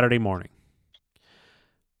 Saturday morning.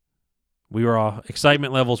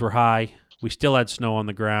 Excitement levels were high. We still had snow on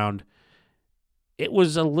the ground. It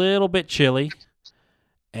was a little bit chilly,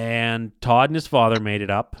 and Todd and his father made it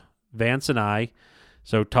up, Vance and I.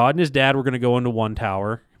 So Todd and his dad were going to go into one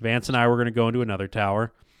tower. Vance and I were going to go into another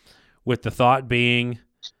tower, with the thought being,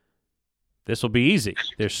 this will be easy.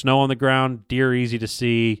 There's snow on the ground, deer easy to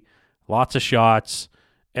see, lots of shots.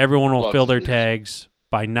 Everyone will fill their tags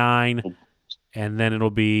by 9, and then it'll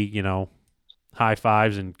be, high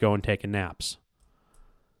fives and go and take naps.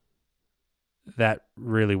 That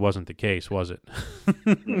really wasn't the case, was it?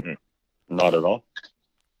 Not at all.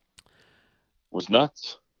 It was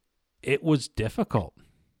nuts. It was difficult.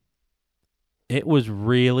 It was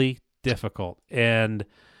really difficult. And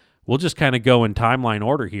we'll just kind of go in timeline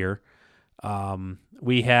order here.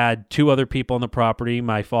 We had 2 other people on the property,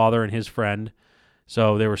 my father and his friend.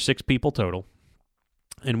 So there were 6 people total.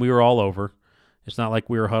 And we were all over. It's not like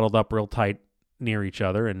we were huddled up real tight near each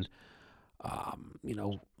other. And,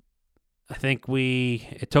 I think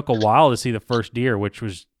it took a while to see the first deer, which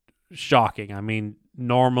was shocking. I mean,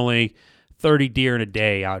 normally 30 deer in a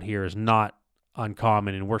day out here is not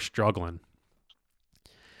uncommon, and we're struggling.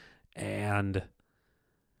 And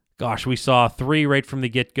gosh, we saw 3 right from the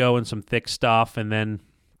get-go and some thick stuff, and then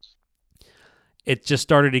it just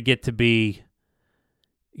started to get to be,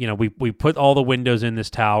 we put all the windows in this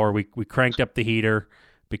tower. We cranked up the heater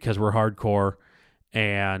because we're hardcore,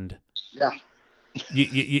 and Yeah.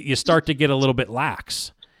 you start to get a little bit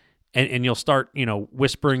lax, and you'll start,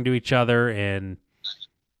 whispering to each other, and,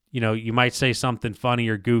 you might say something funny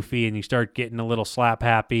or goofy, and you start getting a little slap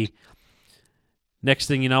happy. Next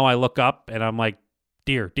thing you know, I look up, and I'm like,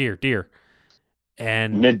 deer.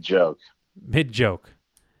 And Mid-joke.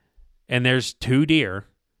 And there's 2 deer.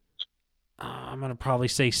 I'm going to probably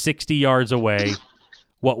say 60 yards away.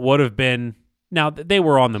 What would have been, now they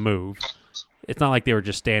were on the move. It's not like they were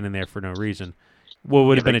just standing there for no reason. What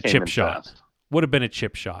would have been a chip shot. Fast. Would have been a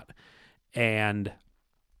chip shot. And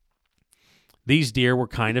these deer were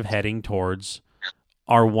kind of heading towards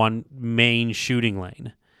our one main shooting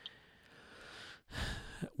lane.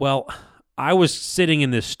 Well, I was sitting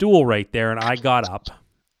in this stool right there, and I got up,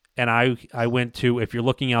 and I went to, if you're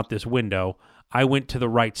looking out this window, I went to the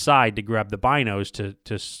right side to grab the binos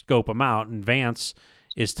to scope them out, and Vance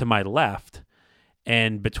is to my left.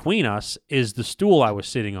 And between us is the stool I was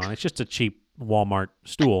sitting on. It's just a cheap Walmart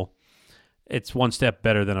stool. It's one step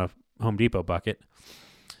better than a Home Depot bucket.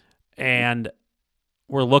 And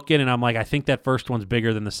we're looking, and I'm like, I think that first one's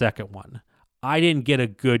bigger than the second one. I didn't get a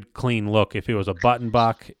good, clean look if it was a button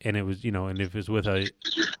buck, and it was, and if it was with a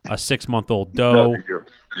 6-month-old doe.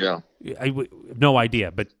 Yeah. No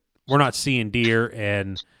idea, but we're not seeing deer,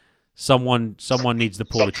 and someone needs to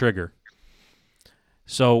pull the trigger.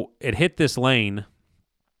 So it hit this lane,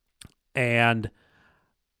 and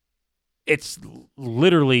it's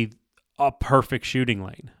literally a perfect shooting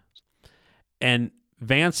lane. And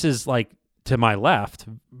Vance is like to my left,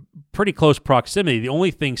 pretty close proximity. The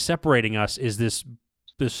only thing separating us is this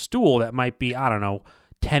stool that might be, 10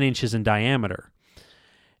 inches in diameter.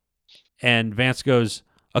 And Vance goes,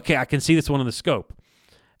 okay, I can see this one on the scope.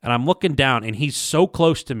 And I'm looking down, and he's so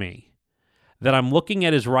close to me that I'm looking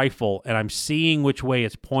at his rifle, and I'm seeing which way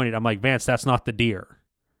it's pointed. I'm like, Vance, that's not the deer.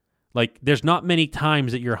 Like, there's not many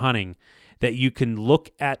times that you're hunting that you can look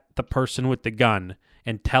at the person with the gun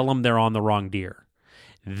and tell them they're on the wrong deer.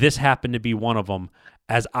 This happened to be one of them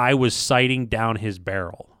as I was sighting down his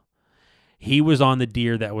barrel. He was on the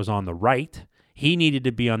deer that was on the right. He needed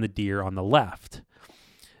to be on the deer on the left.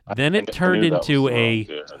 Then it turned into a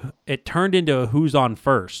who's on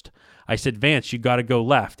first. I said, Vance, you got to go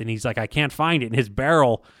left. And he's like, I can't find it. And his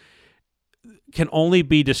barrel can only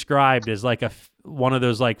be described as like one of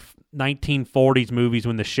those like 1940s movies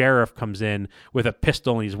when the sheriff comes in with a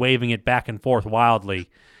pistol and he's waving it back and forth wildly,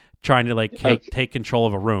 trying to like take control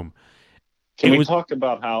of a room. Can we talk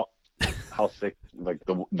about how thick, like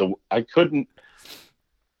the I couldn't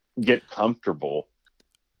get comfortable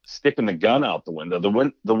sticking the gun out the window.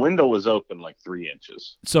 The window was open like 3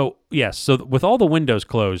 inches. So yes, so with all the windows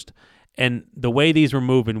closed and the way these were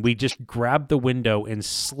moving, we just grabbed the window and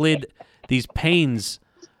slid these panes.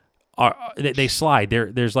 They slide.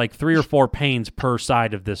 There's like 3 or 4 panes per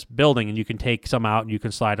side of this building, and you can take some out and you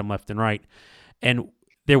can slide them left and right. And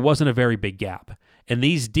there wasn't a very big gap. And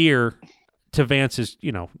these deer, to Vance's,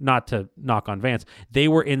 not to knock on Vance, they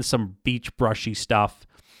were in some beach brushy stuff,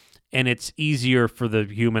 and it's easier for the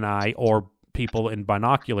human eye or people in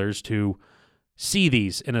binoculars to see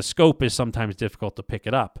these, and a scope is sometimes difficult to pick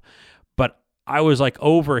it up. But I was like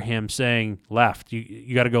over him saying, left,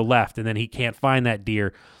 you got to go left, and then he can't find that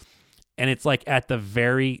deer. And it's like at the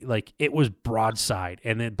very, like it was broadside.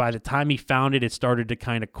 And then by the time he found it, it started to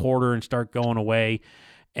kind of quarter and start going away.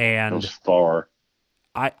 And it was far.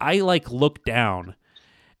 I like look down,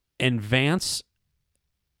 and Vance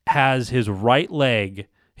has his right leg,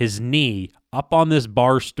 his knee up on this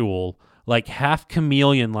bar stool, like half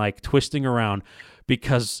chameleon, like twisting around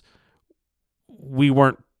because we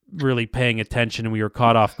weren't really paying attention and we were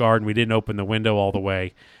caught off guard and we didn't open the window all the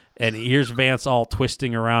way. And here's Vance all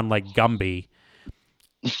twisting around like Gumby.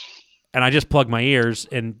 And I just plug my ears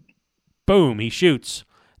and boom, he shoots.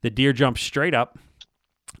 The deer jumps straight up.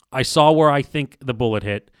 I saw where I think the bullet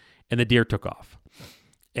hit, and the deer took off.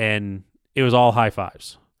 And it was all high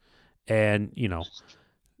fives. And,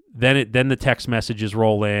 then the text messages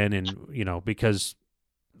roll in, and, because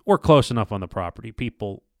we're close enough on the property,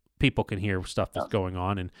 people can hear stuff that's going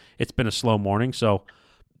on, and it's been a slow morning. So,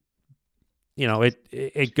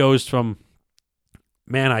 it goes from,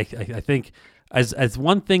 man, I think as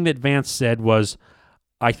one thing that Vance said was,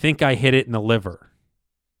 I think I hit it in the liver.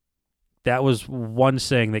 That was one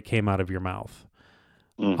saying that came out of your mouth.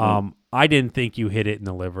 Mm-hmm. I didn't think you hit it in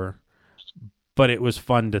the liver, but it was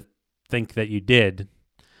fun to think that you did.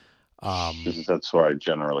 That's where I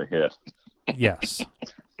generally hit. Yes.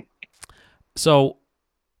 So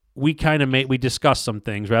we kind of we discussed some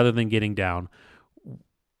things rather than getting down.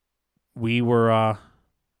 We were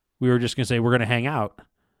just going to say we're going to hang out,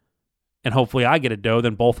 and hopefully I get a doe,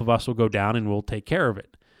 then both of us will go down and we'll take care of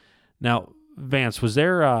it. Now, Vance, was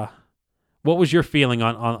there what was your feeling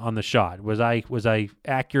on the shot? Was I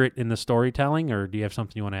accurate in the storytelling, or do you have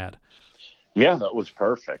something you want to add? Yeah, that was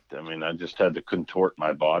perfect. I mean, I just had to contort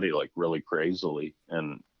my body like really crazily,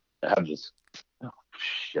 and I had this. Oh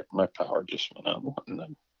shit! My power just went out. What in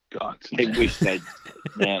the God's name? I wish that,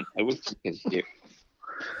 man. I wish I could hear.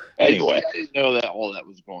 Anyway, I didn't know that all that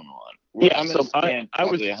was going on. I'm so I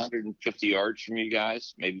was 150 yards from you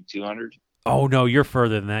guys, maybe 200. Oh no, you're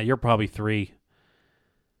further than that. You're probably 300.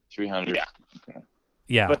 300. Yeah. Okay.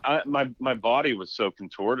 Yeah. But my body was so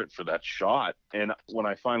contorted for that shot, and when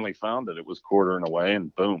I finally found it, it was quartering away,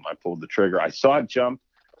 and boom, I pulled the trigger. I saw it jump,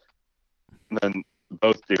 and then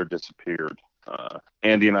both deer disappeared.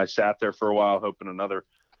 Andy and I sat there for a while, hoping another,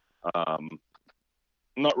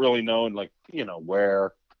 not really knowing, like,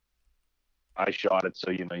 where I shot it.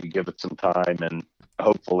 So, you give it some time, and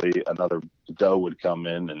hopefully another doe would come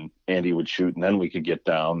in and Andy would shoot, and then we could get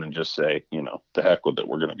down and just say, the heck with it.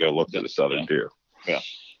 We're going to go look at this other deer. Yeah.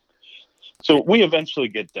 So we eventually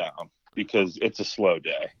get down because it's a slow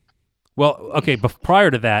day. Well, okay, but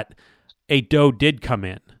prior to that, a doe did come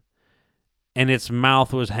in, and its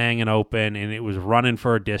mouth was hanging open, and it was running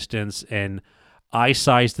for a distance, and I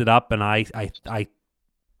sized it up, and I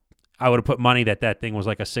would have put money that thing was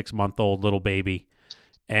like a 6-month-old little baby,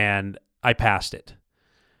 and I passed it.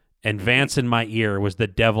 And Vance in my ear was the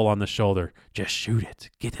devil on the shoulder. Just shoot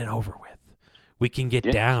it. Get it over with. We can get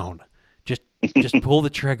down. Just pull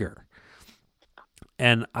the trigger.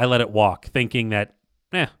 And I let it walk, thinking that,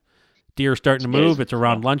 deer are starting to move. It's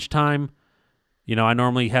around lunchtime. I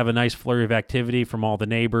normally have a nice flurry of activity from all the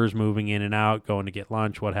neighbors moving in and out, going to get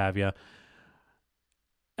lunch, what have you.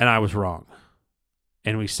 And I was wrong.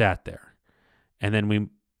 And we sat there. And then we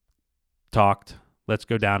talked, let's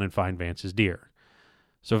go down and find Vance's deer.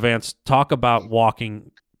 So Vance, talk about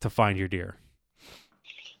walking to find your deer.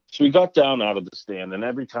 So we got down out of the stand, and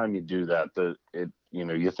every time you do that,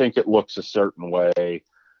 you think it looks a certain way,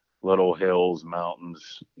 little hills,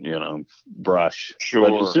 mountains, brush. Sure.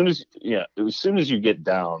 But as soon as you get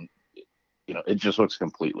down, it just looks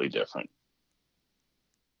completely different.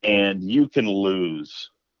 And you can lose.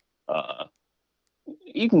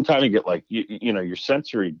 You can kind of get like you're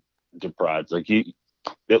sensory deprived. Like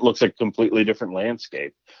it looks like a completely different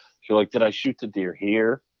landscape. You're like, did I shoot the deer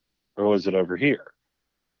here, or was it over here?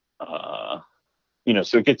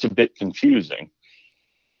 So it gets a bit confusing.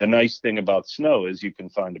 The nice thing about snow is you can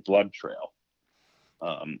find a blood trail.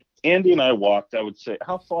 Andy and I walked, I would say,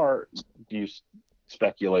 how far do you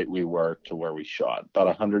speculate we were to where we shot? About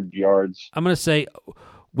 100 yards? I'm going to say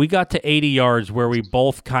we got to 80 yards where we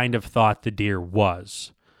both kind of thought the deer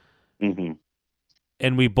was. Mm-hmm.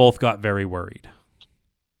 And we both got very worried.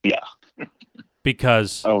 Yeah.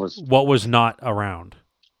 Because what was not around?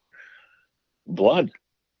 Blood.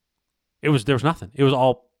 There was nothing. It was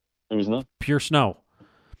all nothing. Pure snow.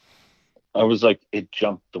 I was like, it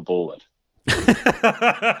jumped the bullet.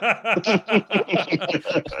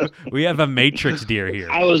 We have a Matrix deer here.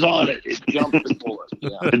 I was on it. It jumped the bullet.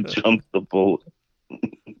 Yeah. It jumped the bullet.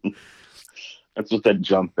 That's what that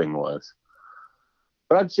jumping was.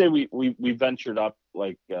 But I'd say we ventured up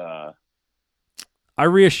like. I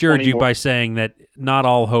reassured you by saying that not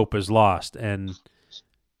all hope is lost, and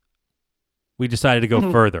we decided to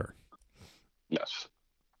go further. Yes.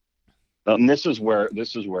 And this is where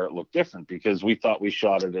it looked different, because we thought we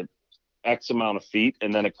shot it at X amount of feet,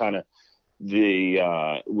 and then it kind of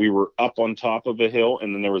we were up on top of a hill,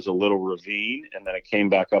 and then there was a little ravine, and then it came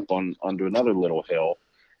back up onto another little hill,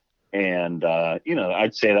 and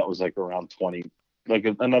I'd say that was like around 20, like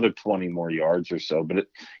another 20 more yards or so, but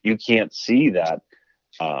you can't see that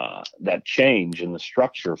change in the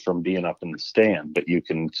structure from being up in the stand, but you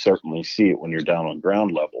can certainly see it when you're down on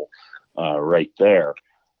ground level, right there.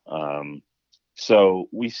 So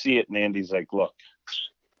we see it, and Andy's like, look,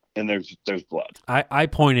 and there's blood. I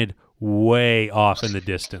pointed way off in the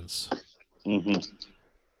distance. Mm-hmm.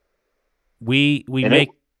 We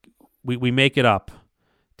make it up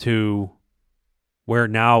to where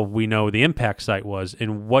now we know the impact site was,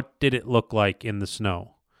 and what did it look like in the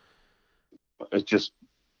snow?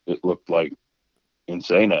 It looked like,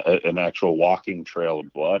 insane. An actual walking trail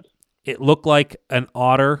of blood. It looked like an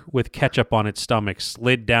otter with ketchup on its stomach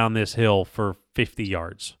slid down this hill for 50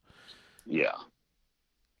 yards. Yeah.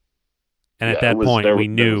 And at that point, we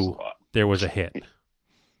knew there was a hit.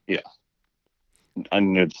 Yeah. I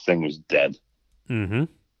knew the thing was dead. Mm-hmm.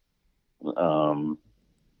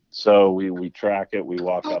 So we track it, we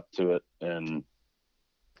walk up to it, and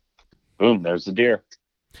boom, there's the deer.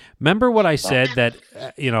 Remember what I said that,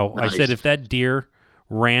 Nice. I said if that deer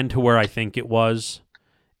ran to where I think it was,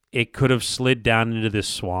 it could have slid down into this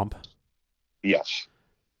swamp. Yes.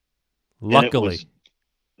 Luckily,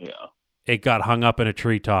 it got hung up in a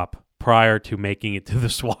treetop prior to making it to the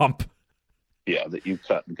swamp. Yeah, that you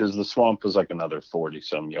cut, because the swamp was like another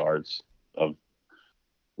 40-some yards of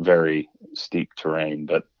very steep terrain.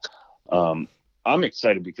 But I'm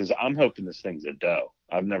excited because I'm hoping this thing's a doe.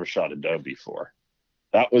 I've never shot a doe before.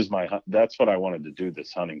 That's what I wanted to do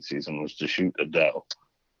this hunting season, was to shoot a doe.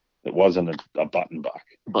 It wasn't a button buck.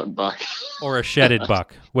 Button buck. Or a shedded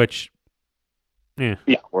buck, which, Yeah,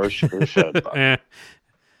 or a shedded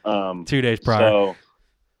buck. 2 days prior. So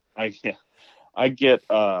I get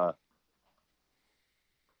up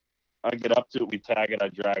to it, we tag it, I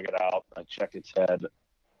drag it out, I check its head,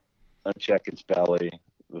 I check its belly.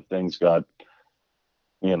 The thing's got,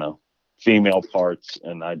 female parts,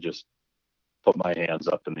 and I just put my hands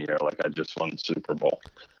up in the air like I just won the Super Bowl.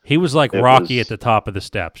 He was like Rocky at the top of the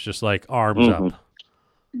steps, just like arms up.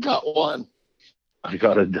 Got one. I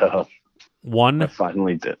got a doe. One? I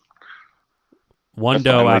finally did. One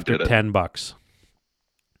doe after $10.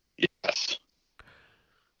 Yes.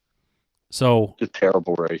 So it's a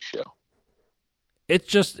terrible ratio. It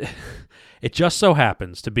just so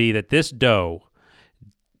happens to be that this doe,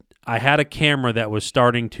 I had a camera that was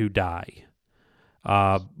starting to die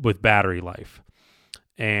with battery life.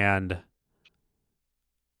 And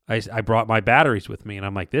I brought my batteries with me, and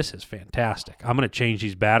I'm like, this is fantastic. I'm going to change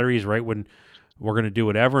these batteries right when we're going to do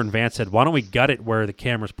whatever. And Vance said, why don't we gut it where the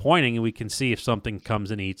camera's pointing, and we can see if something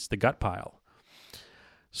comes and eats the gut pile.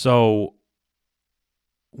 So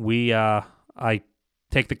I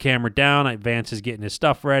take the camera down. Vance is getting his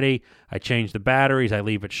stuff ready. I change the batteries. I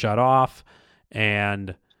leave it shut off.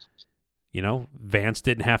 And, Vance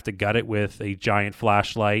didn't have to gut it with a giant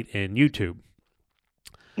flashlight and YouTube.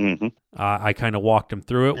 Mm-hmm. I kind of walked him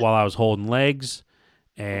through it while I was holding legs,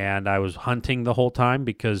 and I was hunting the whole time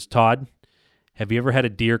because, Todd, have you ever had a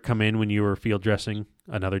deer come in when you were field dressing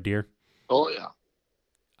another deer? Oh, yeah.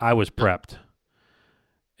 I was prepped,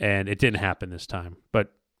 and it didn't happen this time.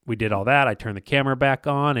 But we did all that. I turned the camera back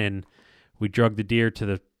on, and we drug the deer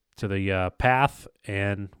to the path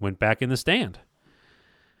and went back in the stand.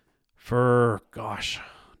 For,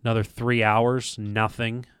 another 3 hours,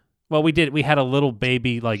 nothing. Well, we had a little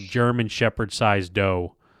baby, like German Shepherd-sized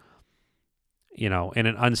doe, in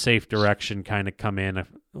an unsafe direction kind of come in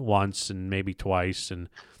once and maybe twice, and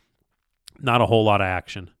not a whole lot of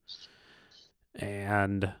action.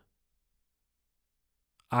 And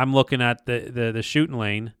I'm looking at the shooting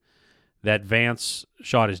lane that Vance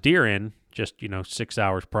shot his deer in just, 6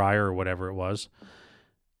 hours prior or whatever it was.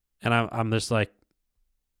 And I'm just like,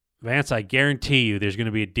 Vance, I guarantee you there's going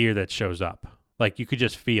to be a deer that shows up. Like, you could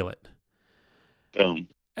just feel it. Boom.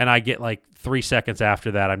 And I get like 3 seconds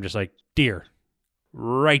after that, I'm just like, deer,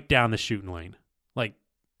 right down the shooting lane. Like,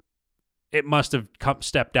 it must have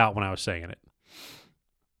stepped out when I was saying it.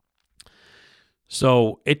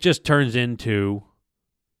 So it just turns into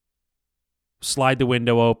slide the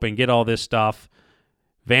window open, get all this stuff.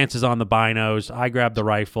 Vance is on the binos. I grab the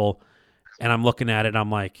rifle, and I'm looking at it, and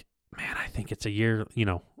I'm like, man, I think it's a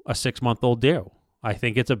 6-month-old doe. I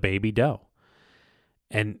think it's a baby doe.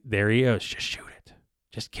 And there he is. Just shoot it.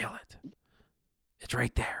 Just kill it. It's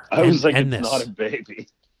right there. I was like, it's not a baby.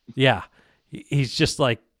 Yeah. He's just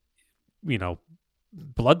like,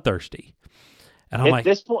 bloodthirsty. And I'm at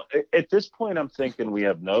this point, I'm thinking we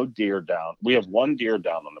have no deer down. We have one deer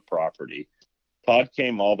down on the property. Todd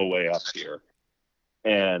came all the way up here,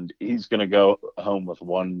 and he's going to go home with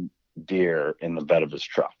one deer in the bed of his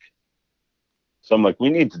truck. So I'm like, we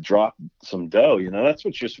need to drop some doe. That's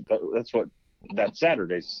what that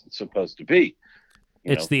Saturday's supposed to be.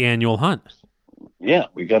 It's the annual hunt. Yeah,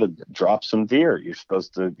 we got to drop some deer. You're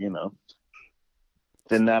supposed to,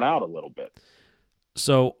 thin that out a little bit.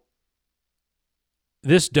 So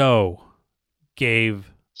this doe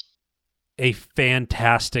gave a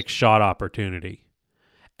fantastic shot opportunity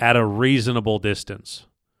at a reasonable distance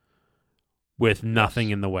with nothing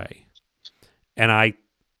in the way. And I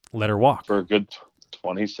let her walk. For a good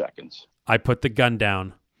 20 seconds. I put the gun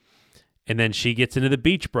down, and then she gets into the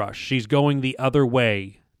beach brush. She's going the other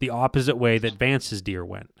way, the opposite way that Vance's deer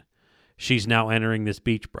went. she's now entering this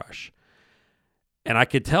beach brush. And I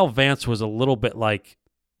could tell Vance was a little bit like,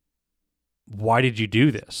 why did you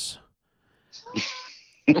do this?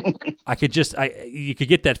 You could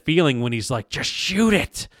get that feeling when he's like, just shoot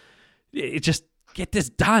it. Just get this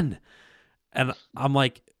done. And I'm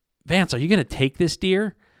like, Vance, are you going to take this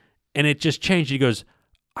deer? And it just changed. He goes,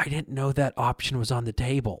 I didn't know that option was on the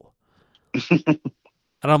table. And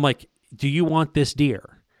I'm like, do you want this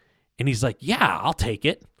deer? And he's like, yeah, I'll take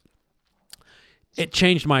it. It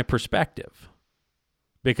changed my perspective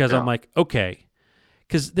because I'm like, okay,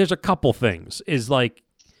 because there's a couple things is like,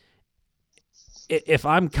 if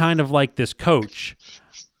I'm kind of like this coach,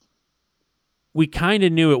 we kind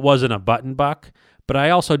of knew it wasn't a button buck, but I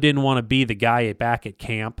also didn't want to be the guy back at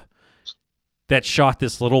camp that shot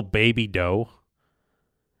this little baby doe.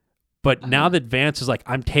 But now that Vance is like,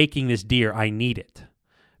 I'm taking this deer, I need it.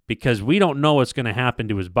 Because we don't know what's going to happen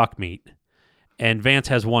to his buck meat. And Vance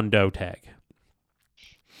has one doe tag.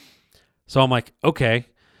 So I'm like, okay.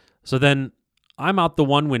 So then I'm out the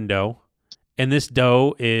one window, and this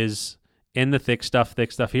doe is in the thick stuff.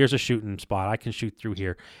 Here's a shooting spot. I can shoot through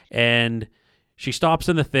here. And she stops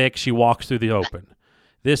in the thick. She walks through the open.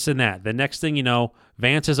 This and that. The next thing you know,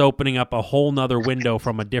 Vance is opening up a whole nother window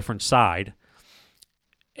from a different side.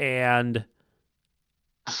 And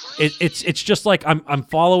it's just like I'm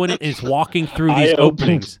following it, and it's walking through these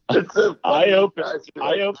openings. I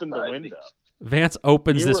opened the window. Vance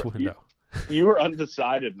opens this window. You were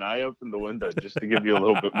undecided, and I opened the window just to give you a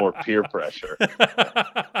little bit more peer pressure.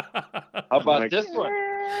 How about this one?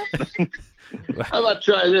 How about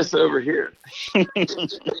try this over here?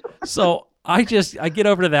 So I get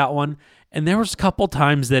over to that one, and there was a couple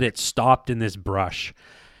times that it stopped in this brush,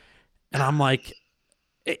 and I'm like,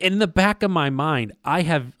 in the back of my mind, I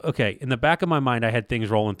had things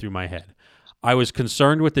rolling through my head. I was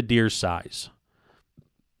concerned with the deer's size.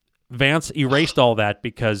 Vance erased all that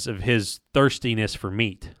because of his thirstiness for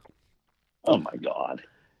meat. Oh my God.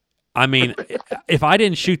 I mean, if I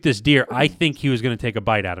didn't shoot this deer, I think he was going to take a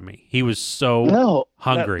bite out of me. He was so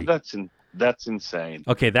hungry. That's insane.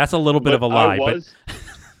 Okay, that's a little bit of a lie.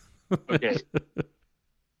 Okay.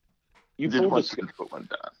 You didn't pulled want to put one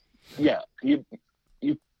down. Yeah, you're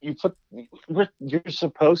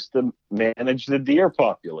supposed to manage the deer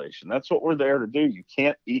population. That's what we're there to do. You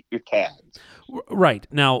can't eat your tags. Right.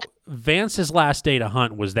 Now, Vance's last day to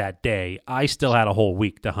hunt was that day. I still had a whole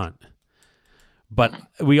week to hunt. But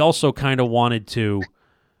we also kind of wanted to,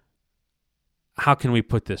 how can we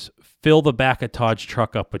put this? Fill the back of Todd's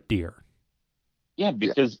truck up with deer. Yeah,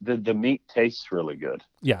 because the meat tastes really good.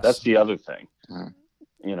 Yes. That's the other thing. Mm.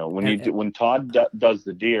 You know, when Todd does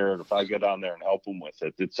the deer, if I go down there and help him with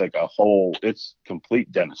it, it's like it's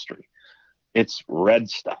complete dentistry. It's red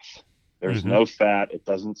stuff. There's no fat. It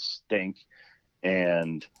doesn't stink,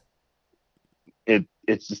 and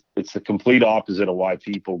it's the complete opposite of why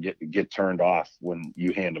people get turned off when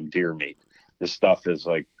you hand them deer meat. This stuff is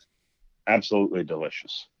like absolutely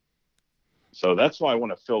delicious. So that's why I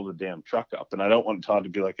want to fill the damn truck up, and I don't want Todd to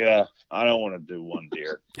be like, "Yeah, I don't want to do one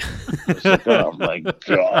deer." It's like, oh my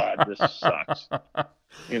God, this sucks.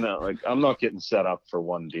 You know, like I'm not getting set up for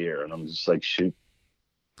one deer, and I'm just like, shoot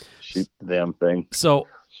the damn thing. So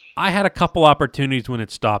I had a couple opportunities when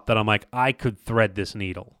it stopped that I'm like, I could thread this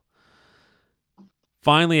needle.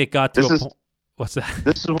 Finally, it got to a point. What's that?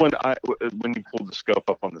 This is when you pulled the scope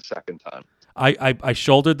up on the second time. I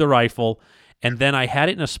shouldered the rifle, and then I had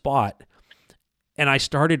it in a spot. And I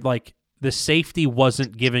started like the safety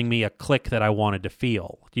wasn't giving me a click that I wanted to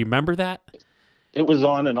feel. Do you remember that? It was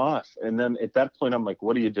on and off. And then at that point, I'm like,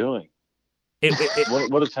 what are you doing?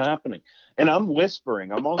 What is happening? And I'm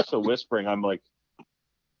whispering. I'm also whispering. I'm like,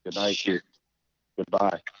 good night.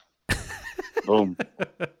 Goodbye. Boom.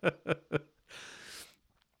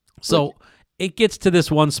 So it gets to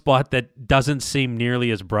this one spot that doesn't seem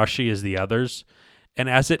nearly as brushy as the others. And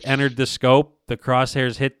as it entered the scope, the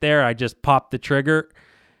crosshairs hit there. I just popped the trigger,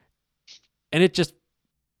 and it just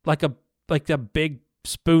like a big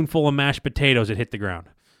spoonful of mashed potatoes. It hit the ground.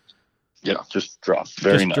 Yeah, just dropped.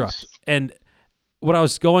 Very nice. Dropped. And what I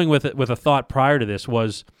was going with a thought prior to this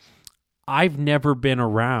was, I've never been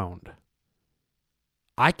around.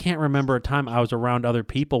 I can't remember a time I was around other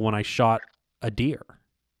people when I shot a deer.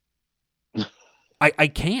 I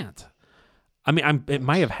can't. I mean, it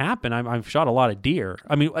might have happened. I've shot a lot of deer.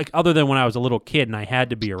 I mean, like other than when I was a little kid and I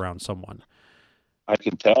had to be around someone. I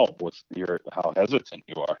can tell with how hesitant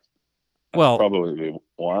you are. That's well, probably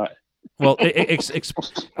why. Well,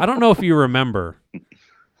 I don't know if you remember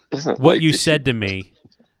what you said to me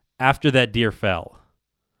after that deer fell.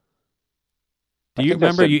 Do you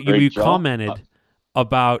remember? You commented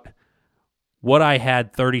about what I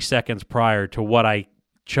had 30 seconds prior to what I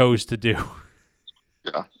chose to do.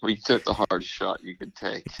 Yeah, we took the hardest shot you could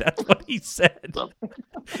take. That's what he said.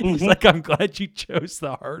 He's like, I'm glad you chose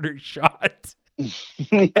the harder shot.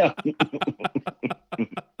 Yeah.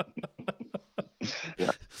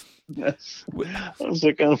 Yeah. I was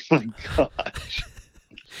like, oh my gosh.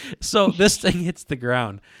 So this thing hits the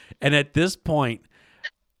ground. And at this point,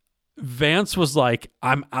 Vance was like,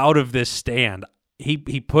 I'm out of this stand. He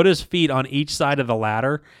put his feet on each side of the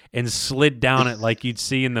ladder and slid down it like you'd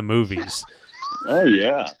see in the movies. Oh,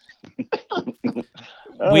 yeah.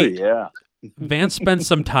 Yeah. Vance spent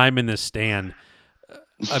some time in this stand.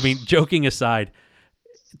 I mean, joking aside,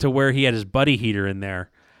 to where he had his buddy heater in there.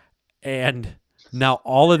 And now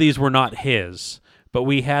all of these were not his, but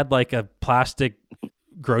we had like a plastic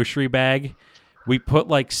grocery bag. We put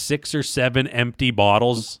like 6 or 7 empty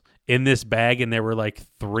bottles in this bag, and there were like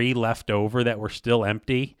 3 left over that were still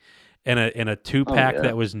empty, and a 2-pack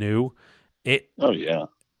that was new.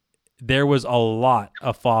 There was a lot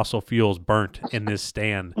of fossil fuels burnt in this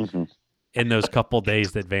stand in those couple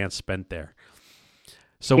days that Vance spent there.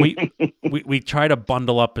 So we try to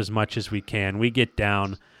bundle up as much as we can. We get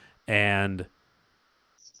down and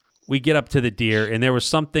we get up to the deer, and there was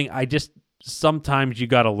something sometimes you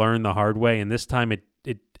got to learn the hard way, and this time it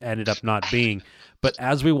ended up not being. But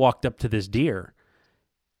as we walked up to this deer,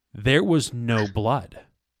 there was no blood.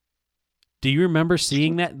 Do you remember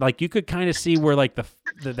seeing that? Like, you could kind of see where like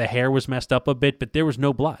the hair was messed up a bit, but there was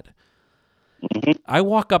no blood. I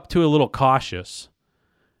walk up to a little cautious,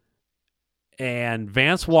 and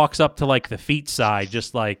Vance walks up to like the feet side,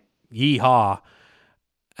 just like yee-haw.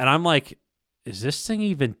 And I'm like, is this thing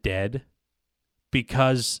even dead?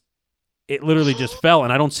 Because it literally just fell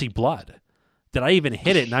and I don't see blood. Did I even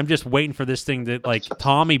hit it? And I'm just waiting for this thing to, like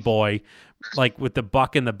Tommy Boy, like with the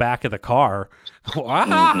buck in the back of the car,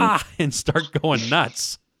 and start going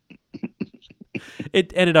nuts.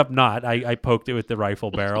 It ended up not. I poked it with the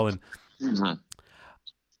rifle barrel. And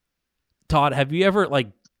Todd, have you ever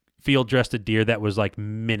like field dressed a deer that was like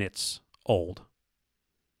minutes old?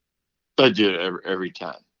 I do it every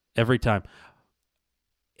time. Every time.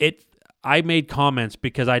 I made comments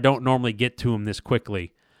because I don't normally get to them this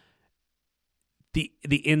quickly.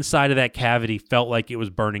 The inside of that cavity felt like it was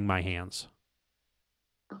burning my hands.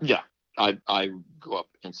 Yeah, I go up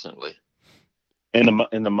instantly. And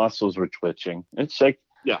the muscles were twitching. It's like,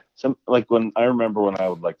 when I remember when I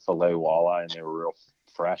would like fillet walleye and they were real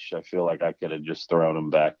fresh, I feel like I could have just thrown them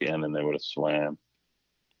back in and they would have swam.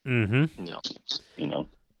 Mm-hmm. No. You know.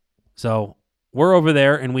 So we're over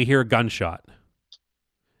there and we hear a gunshot.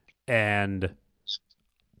 And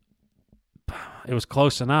it was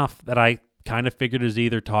close enough that I kind of figured it was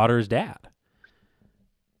either Todd or his dad.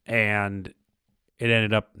 And it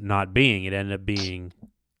ended up not being. It ended up being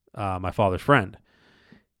my father's friend.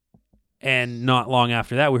 And not long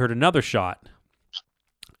after that, we heard another shot.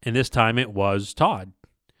 And this time it was Todd.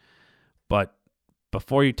 But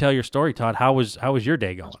before you tell your story, Todd, how was your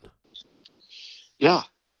day going? Yeah.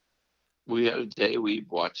 We had a day, we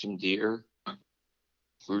watched some deer.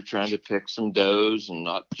 We were trying to pick some does and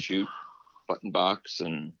not shoot button bucks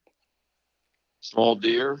and small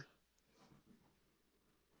deer.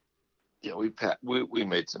 Yeah, we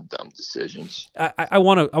made some dumb decisions. I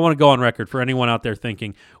want to go on record for anyone out there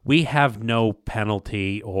thinking we have no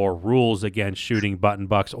penalty or rules against shooting button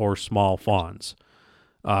bucks or small fawns,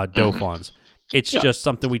 doe fawns. It's just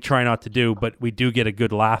something we try not to do, but we do get a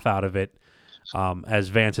good laugh out of it. As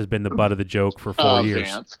Vance has been the butt of the joke for 4 years.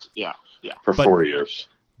 Vance. Yeah. For 4 years.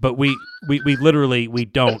 But we literally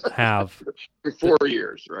don't have for 4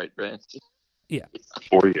 years, right, Vance? Yeah.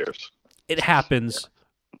 4 years. It happens.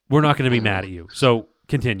 We're not going to be mad at you. So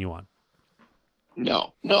continue on.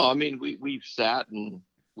 No. I mean, we sat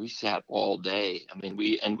all day. I mean,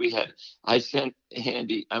 I sent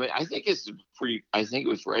Handy. I mean, I think it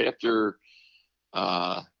was right after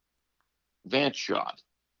Vance shot.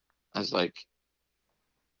 I was like,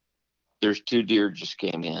 there's 2 deer just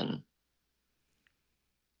came in,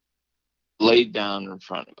 laid down in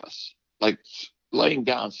front of us, like laying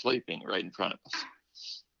down, sleeping right in front of us.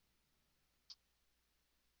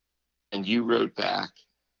 And you wrote back,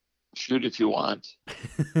 shoot if you want.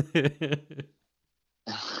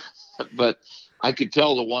 But I could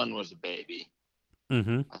tell the one was a baby.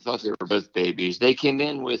 Mm-hmm. I thought they were both babies. They came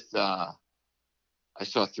in with, I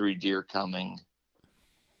saw 3 deer coming.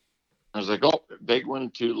 I was like, oh, big one,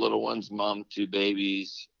 2 little ones, mom, 2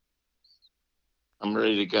 babies. I'm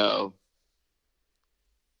ready to go.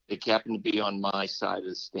 It happened to be on my side of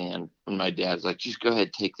the stand when my dad's like, just go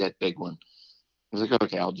ahead, take that big one. I was like,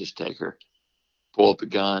 okay, I'll just take her. Pull up a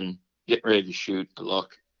gun, get ready to shoot. I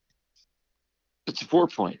look. It's a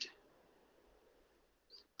 4-point.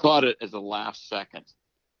 Caught it as a last second.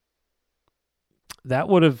 That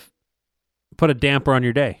would have put a damper on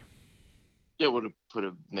your day. It would have put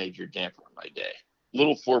a major damper on my day.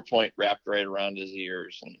 Little 4-point wrapped right around his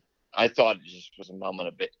ears, and I thought it just was a moment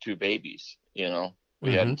of two babies. You know,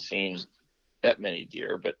 we hadn't seen that many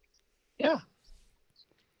deer, but yeah.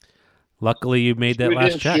 Luckily, you made that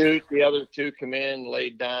last check. Shoot. The other two come in,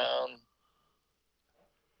 laid down,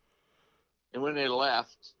 and when they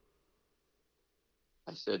left,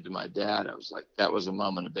 I said to my dad, I was like, "That was a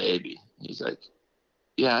mom and a baby." He's like,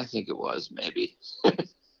 "Yeah, I think it was, maybe,"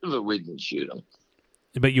 but we didn't shoot them.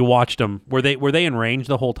 But you watched them. Were they in range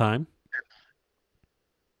the whole time?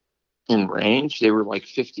 In range, they were like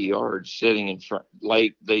 50 yards, sitting in front.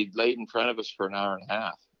 Like they laid in front of us for an hour and a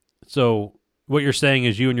half. So what you're saying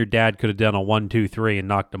is you and your dad could have done a 1, 2, 3 and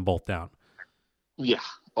knocked them both down. Yeah.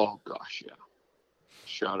 Oh gosh, yeah.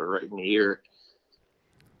 Shot her right in the ear.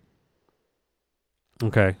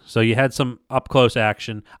 Okay, so you had some up close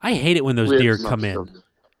action. I hate it when those deer come in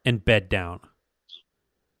and bed down.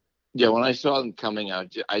 Yeah, when I saw them coming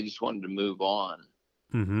out, I just wanted to move on.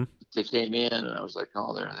 Mm-hmm. They came in, and I was like,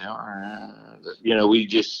 "Oh, there they are." You know, we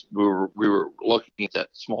were looking at that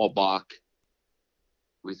small buck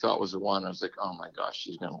we thought was the one. I was like, "Oh my gosh,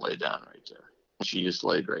 she's going to lay down right there." She just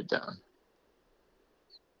laid right down.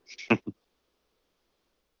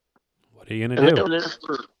 What are you going to do? They were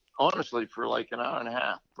there honestly for like an hour and a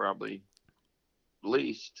half, probably, at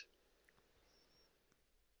least.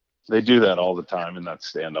 They do that all the time in that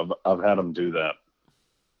stand. I've had them do that.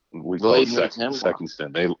 We call it second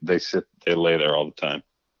stand. They lay there all the time.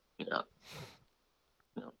 Yeah.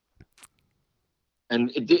 And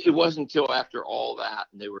it wasn't until after all that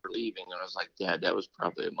and they were leaving, and I was like, "Dad, that was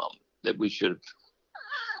probably a moment that we should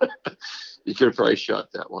have." You could have probably shot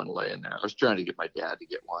that one laying there. I was trying to get my dad to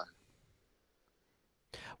get one.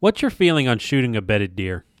 What's your feeling on shooting a bedded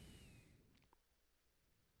deer?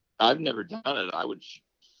 I've never done it. I would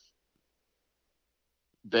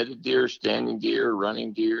bedded deer, standing deer,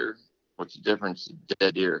 running deer. What's the difference?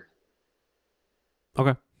 Dead deer.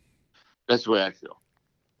 Okay. That's the way I feel.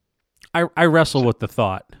 I wrestle with the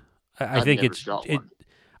thought. I think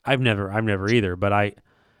I've never either, but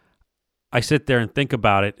I sit there and think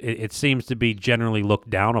about it. It seems to be generally looked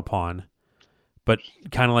down upon, but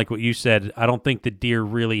kind of like what you said, I don't think the deer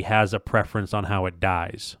really has a preference on how it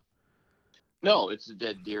dies. No, it's a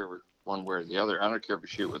dead deer one way or the other. I don't care if you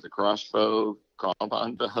shoot with a crossbow,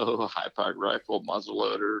 compound bow, high-powered rifle,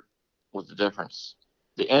 muzzleloader. What's the difference?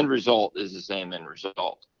 The end result is the same end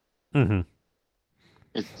result. Mm-hmm.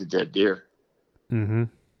 It's the dead deer. Mm-hmm.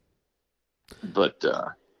 But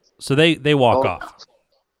so they walk off.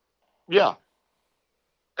 Yeah.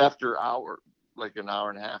 After like an hour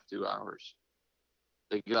and a half, 2 hours.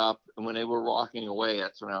 They get up, and when they were walking away,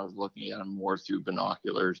 that's when I was looking at them more through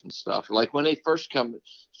binoculars and stuff. Like when they first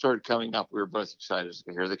started coming up, we were both excited.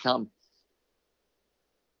 Here they come.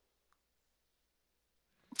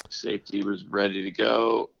 Safety was ready to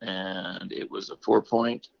go, and it was a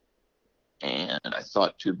 4-point. And I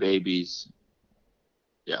thought 2 babies.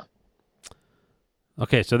 Yeah.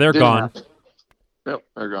 Okay, so they're gone. Happen. Yep,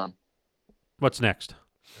 they're gone. What's next?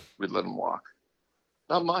 We'd let them walk.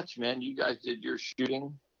 Not much, man. You guys did your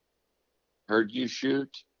shooting. Heard you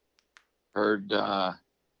shoot. Heard I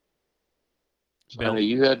know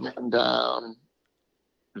you had one down.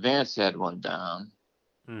 Vance had one down.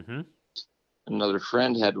 Mm-hmm. Another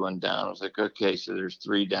friend had one down. I was like, okay, so there's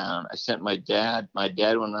 3 down. I sent my dad. My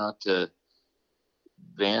dad went out to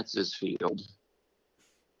Vance's field,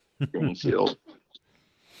 Greenfield.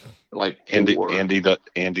 Like Andy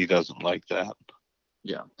doesn't like that.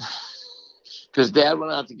 Yeah, because Dad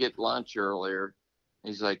went out to get lunch earlier.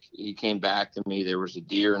 He's like, he came back to me. There was a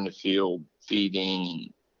deer in the field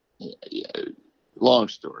feeding. Yeah, long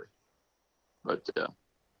story, but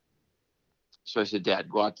so I said, Dad,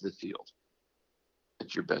 go out to the field.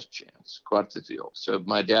 It's your best chance. Go out to the field. So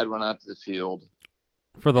my dad went out to the field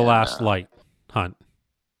for the last light hunt.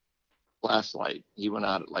 Last light. He went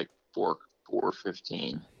out at like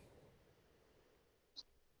 4:15.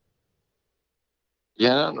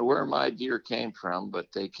 Yeah, I don't know where my deer came from, but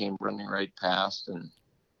they came running right past, and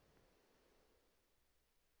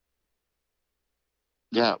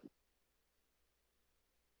yeah,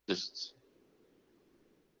 just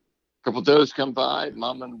a couple does come by,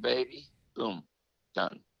 mom and baby, boom,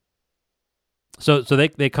 done. So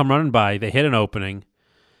they come running by, they hit an opening,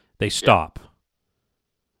 they stop. Yeah.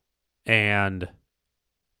 And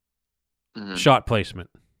shot placement.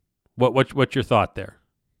 What's your thought there?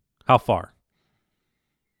 How far?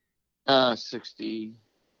 50,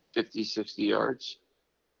 60 yards.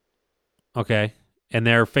 Okay. And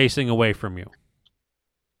they're facing away from you.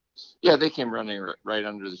 Yeah, they came running right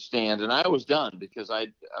under the stand, and I was done because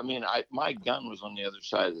my gun was on the other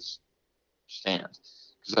side of the stand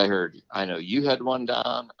because I know you had one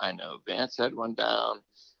down, I know Vance had one down,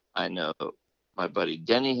 I know my buddy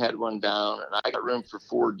Denny had one down, and I got room for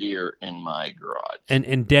 4 deer in my garage.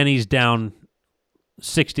 And Denny's down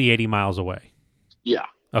 60, 80 miles away. Yeah.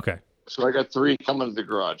 Okay. So I got 3 coming to the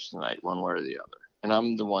garage tonight, one way or the other, and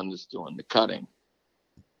I'm the one that's doing the cutting.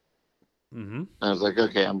 Mm-hmm. I was like,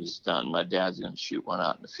 okay, I'm just done. My dad's going to shoot one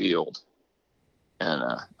out in the field. And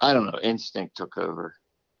I don't know, instinct took over.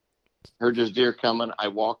 Heard this deer coming. I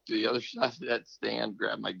walked to the other side of that stand,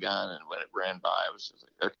 grabbed my gun, and when it ran by, I was just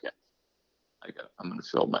like, okay, I'm going to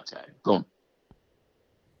fill my tag. Boom.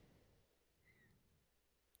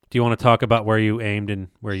 Do you want to talk about where you aimed and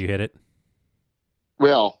where you hit it?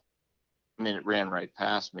 Well, I mean, it ran right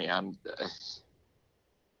past me.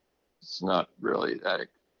 It's not really that.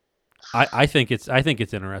 I think it's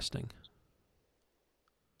interesting.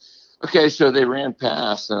 Okay, so they ran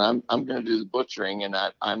past, and I'm going to do the butchering, and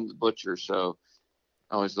I'm the butcher, so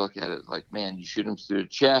I always look at it like, man, you shoot them through the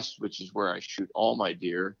chest, which is where I shoot all my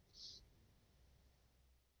deer.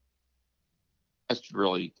 That's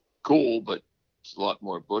really cool, but it's a lot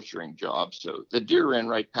more butchering job. So the deer ran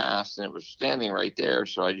right past, and it was standing right there,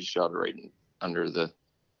 so I just shot it right under the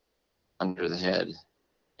head,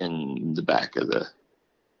 in the back of the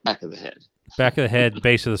head. Back of the head,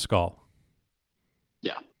 base of the skull.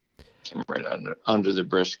 Yeah. Came right under the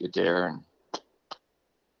brisket there. And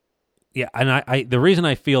yeah, and I the reason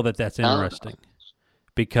I feel that's interesting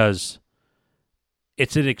because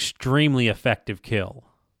it's an extremely effective kill.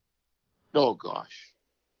 Oh gosh.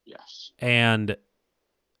 Yes. And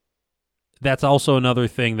that's also another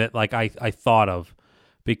thing that like I thought of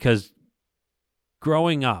because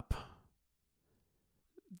growing up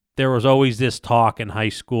there was always this talk in high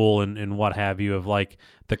school and what have you of like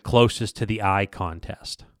the closest to the eye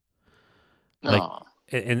contest. Like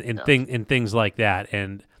and things like that.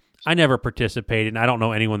 And I never participated, and I don't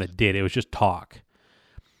know anyone that did. It was just talk.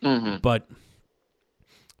 Mm-hmm. But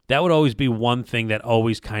that would always be one thing that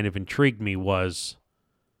always kind of intrigued me was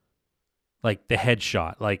like the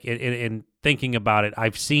headshot. Like in thinking about it,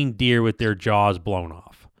 I've seen deer with their jaws blown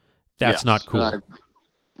off. That's not cool.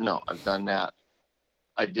 I've done that.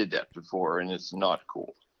 I did that before, and it's not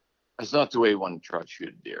cool. It's not the way you want to try to shoot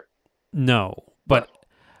a deer. No, but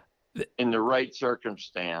in the right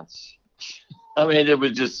circumstance, I mean, it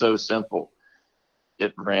was just so simple.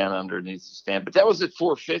 It ran underneath the stand, but that was at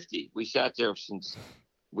 4:50. We sat there since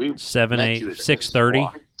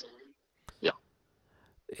 6:30. Yeah.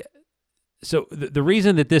 So the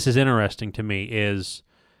reason that this is interesting to me is,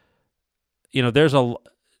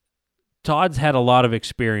 Todd's had a lot of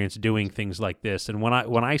experience doing things like this, and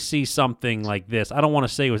when I see something like this, I don't want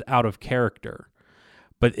to say it was out of character,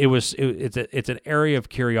 but it's an area of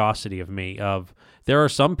curiosity of me. Of there are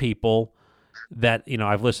some people that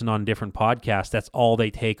I've listened on different podcasts. That's all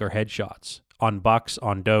they take are headshots on bucks,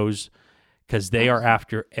 on does, because they are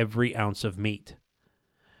after every ounce of meat.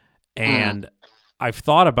 And I've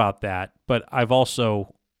thought about that, but I've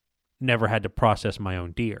also never had to process my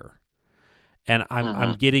own deer. And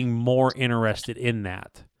I'm getting more interested in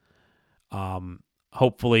that.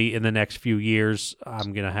 Hopefully in the next few years,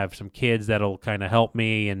 I'm going to have some kids that'll kind of help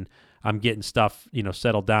me, and I'm getting stuff,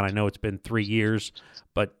 settled down. I know it's been 3 years,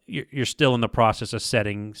 but you're still in the process of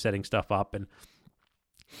setting stuff up. And,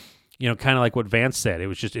 kind of like what Vance said,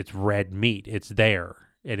 it's red meat. It's there,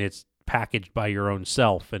 and it's packaged by your own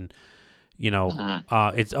self. And,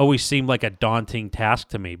 it's always seemed like a daunting task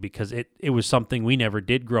to me because it was something we never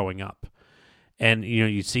did growing up. And,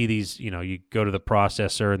 you see these, you go to the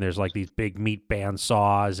processor and there's like these big meat band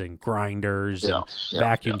saws and grinders and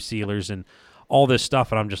vacuum sealers and all this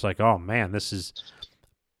stuff. And I'm just like, oh man,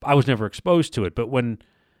 I was never exposed to it. But when,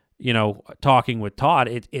 talking with Todd,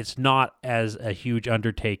 it's not as a huge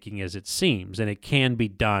undertaking as it seems. And it can be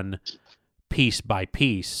done piece by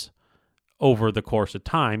piece over the course of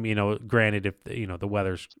time, granted if, the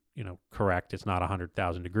weather's, correct, it's not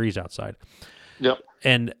 100,000 degrees outside. Yep.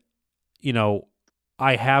 And,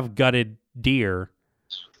 I have gutted deer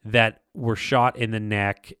that were shot in the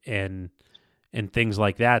neck and things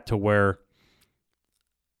like that to where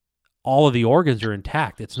all of the organs are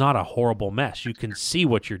intact. It's not a horrible mess. You can see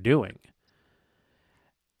what you're doing.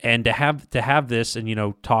 And to have this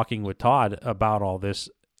and, talking with Todd about all this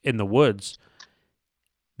in the woods,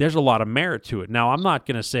 there's a lot of merit to it. Now, I'm not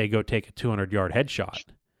going to say go take a 200-yard headshot.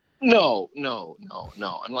 No.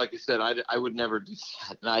 And like I said, I would never do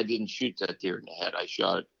that. And I didn't shoot that deer in the head. I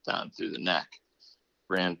shot it down through the neck,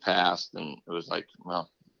 ran past, and it was like,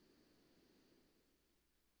 well,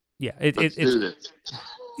 Yeah, Let's do this.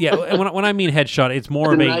 Yeah, and when I mean headshot, it's more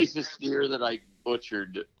The of a nicest deer that I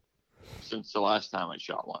butchered since the last time I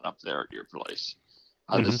shot one up there at your place.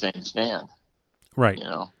 On the same stand. right. You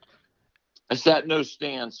know, I sat in those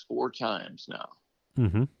stands 4 times now.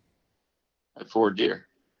 Mm-hmm. At 4 deer.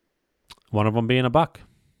 One of them being a buck.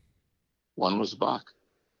 One was a buck.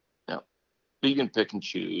 Yeah, you can pick and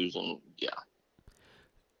choose, and yeah,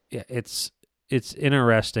 it's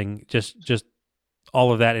interesting. Just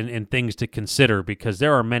all of that and things to consider, because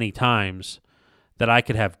there are many times that I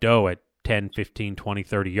could have doe at 10, 15, 20,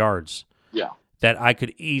 30 yards. Yeah. That I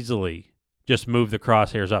could easily just move the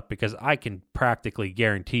crosshairs up, because I can practically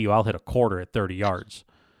guarantee you I'll hit a quarter at 30 yards.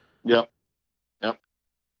 Yep.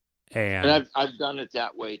 And I've done it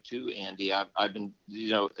that way too, Andy. I've been,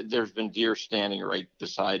 there's been deer standing right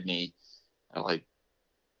beside me. I like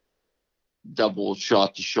double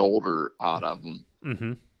shot the shoulder out of them.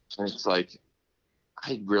 Mm-hmm. And it's like,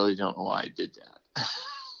 I really don't know why I did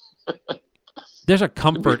that. There's a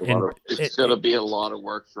comfort in it's going to be a lot of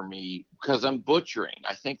work for me because I'm butchering.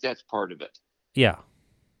 I think that's part of it. Yeah.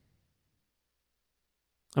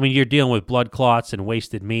 I mean, you're dealing with blood clots and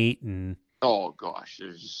wasted meat and. Oh gosh,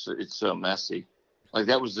 it's so messy. Like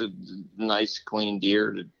that was a nice, clean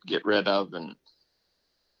deer to get rid of, and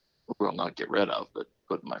well, not get rid of, but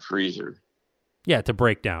put in my freezer. Yeah, to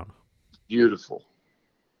break down. Beautiful.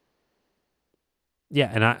 Yeah,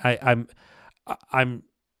 and I'm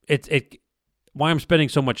why I'm spending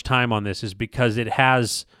so much time on this is because it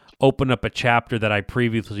has opened up a chapter that I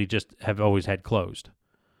previously just have always had closed.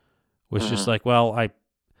 Was just like, well,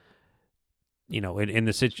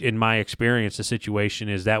 in my experience, the situation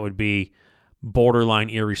is that would be borderline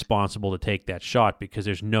irresponsible to take that shot because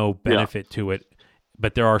there's no benefit to it,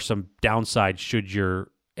 but there are some downsides should your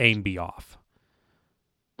aim be off.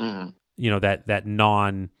 That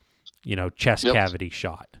non, chest cavity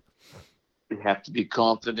shot. You have to be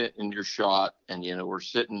confident in your shot, and we're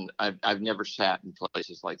sitting. I've never sat in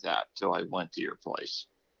places like that till I went to your place.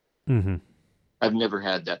 Mm-hmm. I've never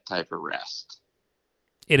had that type of rest.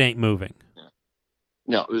 It ain't moving. Yeah.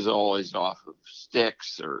 No, it was always off of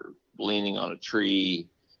sticks or leaning on a tree.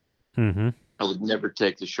 Mm-hmm. I would never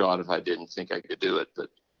take the shot if I didn't think I could do it, but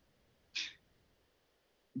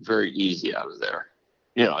very easy out of there.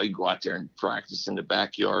 You go out there and practice in the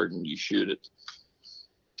backyard and you shoot at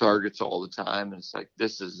targets all the time. And it's like,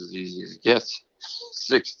 this is as easy as it gets.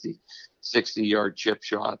 60-yard chip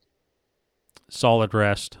shot. Solid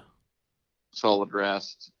rest.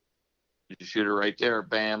 You shoot it right there,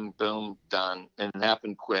 bam, boom, done. And it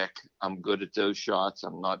happened quick. I'm good at those shots.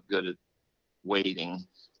 I'm not good at waiting.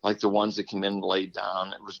 Like the ones that came in and laid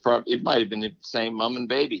down. It might have been the same mom and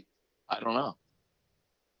baby. I don't know.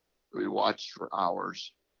 We watched for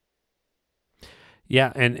hours.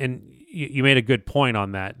 Yeah, and you made a good point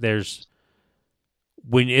on that.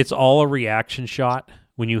 When it's all a reaction shot,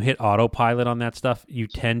 when you hit autopilot on that stuff, you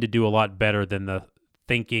tend to do a lot better than the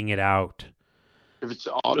thinking it out. If it's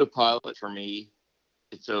autopilot for me,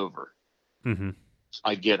 it's over. Mm-hmm.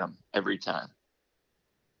 I get them every time.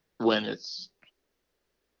 When it's,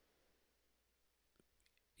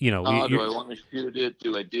 do I want to shoot it?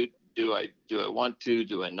 Do I want to?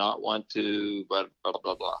 Do I not want to? Blah, blah,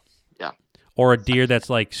 blah, blah. Yeah. Or a deer that's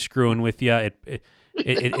like screwing with you.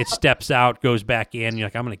 It steps out, goes back in. You're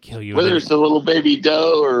like, I'm going to kill you. Whether it's a little baby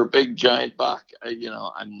doe or a big giant buck,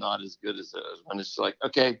 I'm not as good as those. When it's like,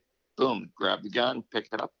 okay, boom, grab the gun, pick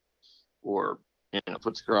it up, or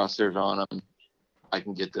put the crosshairs on them. I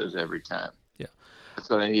can get those every time. Yeah, that's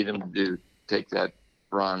what I need them to do. Take that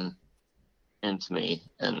run into me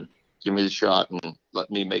and give me the shot and let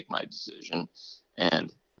me make my decision.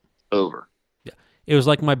 And over. Yeah, it was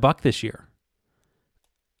like my buck this year.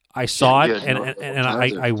 I saw it and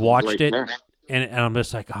I watched it and I'm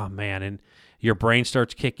just like, oh man, and your brain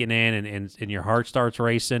starts kicking in and your heart starts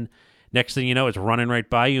racing. Next thing you know, it's running right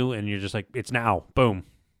by you, and you're just like, "It's now, boom!"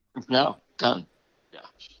 It's now done. Yeah.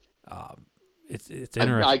 It's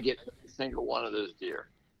interesting. I get every single one of those deer.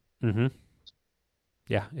 Mm-hmm.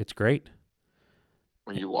 Yeah, it's great.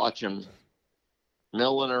 When you watch them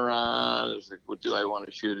milling around, it's like, well, do I want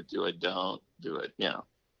to shoot it? Do I don't? Do it?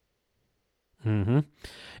 Mm-hmm.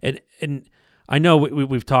 And I know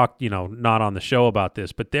we've talked, not on the show about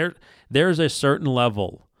this, but there's a certain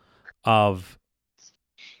level of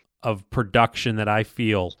production that I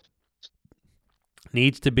feel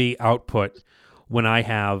needs to be output when I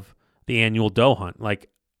have the annual doe hunt. Like,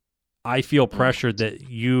 I feel pressured that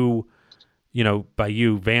by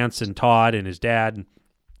you, Vance and Todd and his dad,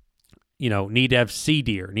 need to have see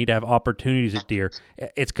deer, need to have opportunities at deer.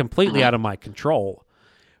 It's completely out of my control,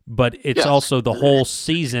 but it's also the whole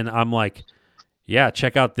season. I'm like, yeah,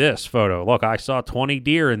 check out this photo. Look, I saw 20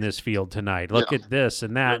 deer in this field tonight. Look at this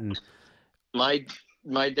and that. And my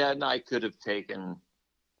dad and I could have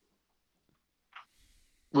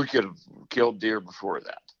we could have killed deer before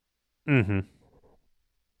that. mm-hmm.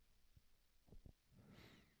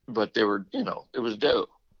 But they were, it was doe.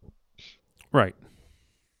 Right.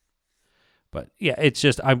 But yeah, it's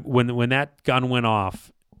just when that gun went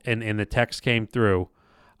off and the text came through,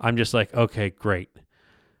 I'm just like, okay, great.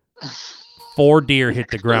 4 deer hit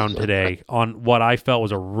the ground today on what I felt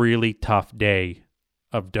was a really tough day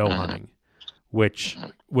of doe hunting, which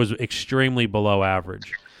was extremely below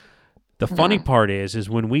average. The funny part is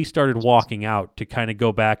when we started walking out to kind of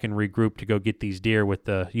go back and regroup to go get these deer with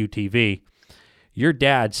the UTV, your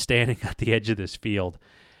dad's standing at the edge of this field.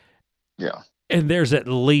 Yeah. And there's at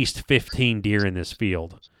least 15 deer in this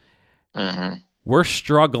field. Mm-hmm. We're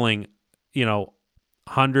struggling,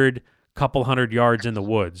 couple hundred yards in the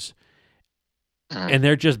woods. And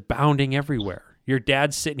they're just bounding everywhere. Your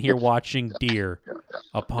dad's sitting here watching deer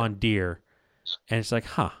upon deer. And it's like,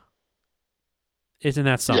 isn't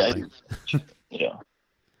that something? Yeah.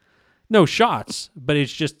 No shots, but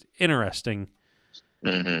it's just interesting.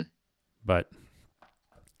 Mm-hmm. But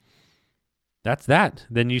that's that.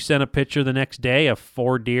 Then you sent a picture the next day of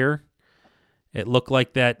 4 deer. It looked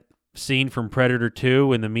like that scene from Predator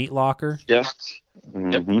 2 in the meat locker. Yes.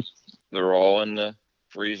 Mm-hmm. Yep. They're all in the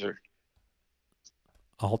freezer.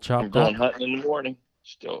 All I'm chopped going up. hunting in the morning.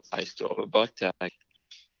 I still have a buck tag.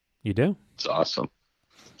 You do? It's awesome.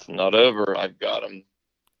 It's not over. I've got them.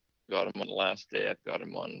 Got them on the last day. I've got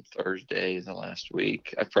them on Thursday the last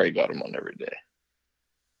week. I probably got them on every day.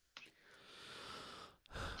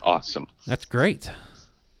 Awesome. That's great.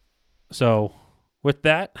 So with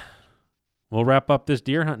that, we'll wrap up this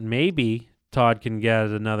deer hunt. Maybe Todd can get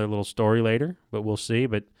another little story later, but we'll see.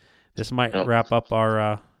 But this might wrap up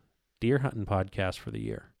our deer hunting podcast for the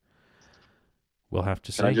year. We'll have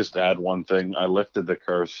to see. Can I just add one thing? I lifted the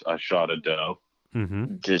curse. I shot a doe.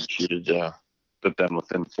 Mm-hmm. But then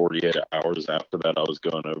within 48 hours after that, I was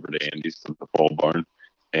going over to Andy's to the pole barn,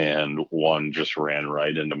 and one just ran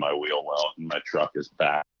right into my wheel well, and my truck is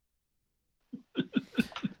back.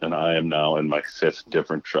 And I am now in my 5th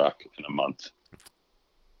different truck in a month.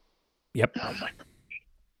 Yep. Oh my.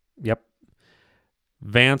 Yep.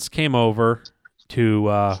 Vance came over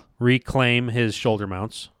to reclaim his shoulder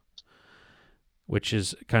mounts, which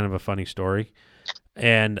is kind of a funny story.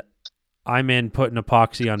 And I'm in putting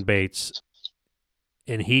epoxy on baits,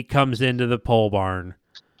 and he comes into the pole barn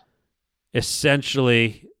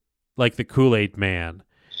essentially like the Kool-Aid man.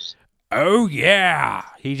 Oh, yeah.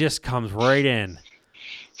 He just comes right in.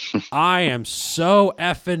 I am so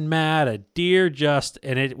effing mad. A deer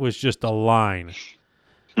and it was just a line.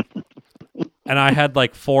 And I had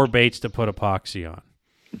like 4 baits to put epoxy on.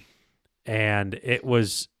 And it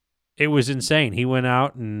was insane. He went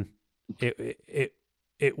out and it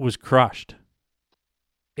was crushed.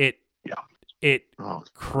 It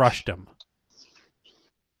crushed him.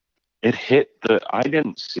 It hit I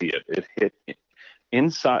didn't see it. It hit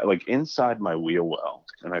inside my wheel well,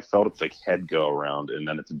 and I felt its like head go around, and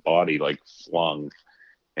then its body like flung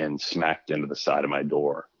and smacked into the side of my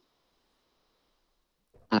door.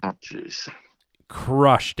 Oh, jeez.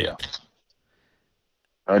 Crushed it. Yeah.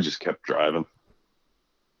 I just kept driving.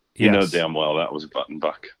 You know damn well that was a button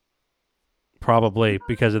buck. Probably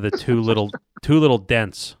because of the two little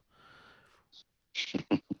dents.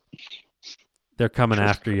 They're coming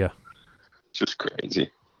after you. Just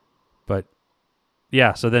crazy. But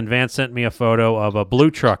yeah, so then Vance sent me a photo of a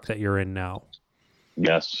blue truck that you're in now.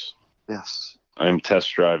 Yes. Yes. I'm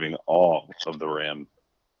test driving all of the Ram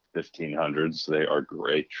 1500s. They are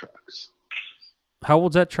great trucks. How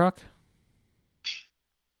old's that truck?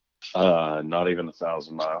 Not even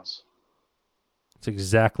 1,000 miles. It's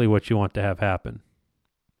exactly what you want to have happen.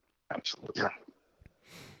 Absolutely.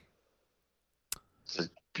 It's a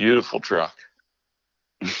beautiful truck.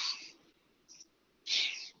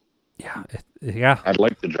 Yeah. I'd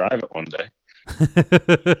like to drive it one day.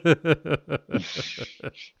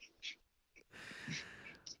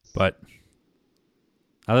 But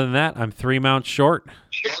other than that, I'm 3 mounts short.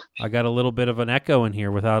 I got a little bit of an echo in here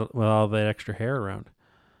with all that extra hair around.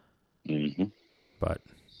 Mm-hmm. But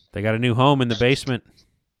they got a new home in the basement.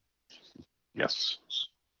 Yes.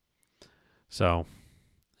 So,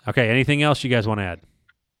 okay, anything else you guys want to add?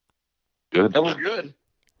 Good. That was good.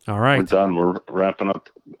 All right. We're done. We're wrapping up.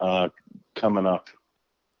 Coming up,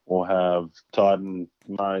 we'll have Todd and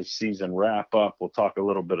my season wrap up. We'll talk a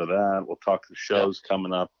little bit of that. We'll talk the shows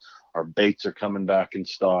coming up. Our baits are coming back in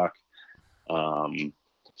stock.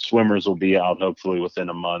 Swimmers will be out hopefully within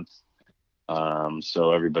a month.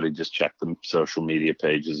 So everybody just check the social media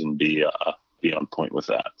pages and be on point with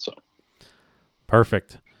that. So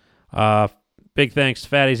perfect. Big thanks to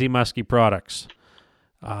Fat AZ Muskie Products,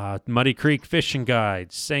 Muddy Creek Fishing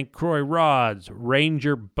Guides, St. Croix Rods,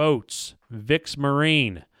 Ranger Boats, Vix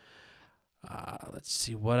Marine. Let's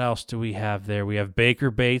see, what else do we have there? We have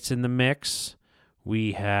Baker Baits in the mix.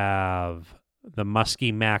 We have the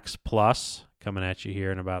Muskie Max Plus coming at you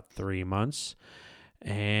here in about 3 months.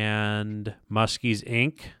 And Muskies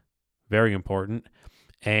Inc., very important.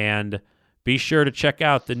 And be sure to check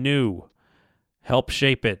out the new Help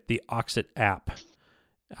Shape It, the Oxit app.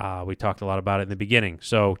 We talked a lot about it in the beginning.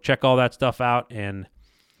 So check all that stuff out. And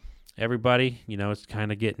everybody, it's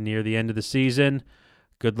kind of getting near the end of the season.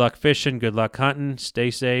 Good luck fishing. Good luck hunting.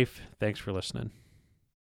 Stay safe. Thanks for listening.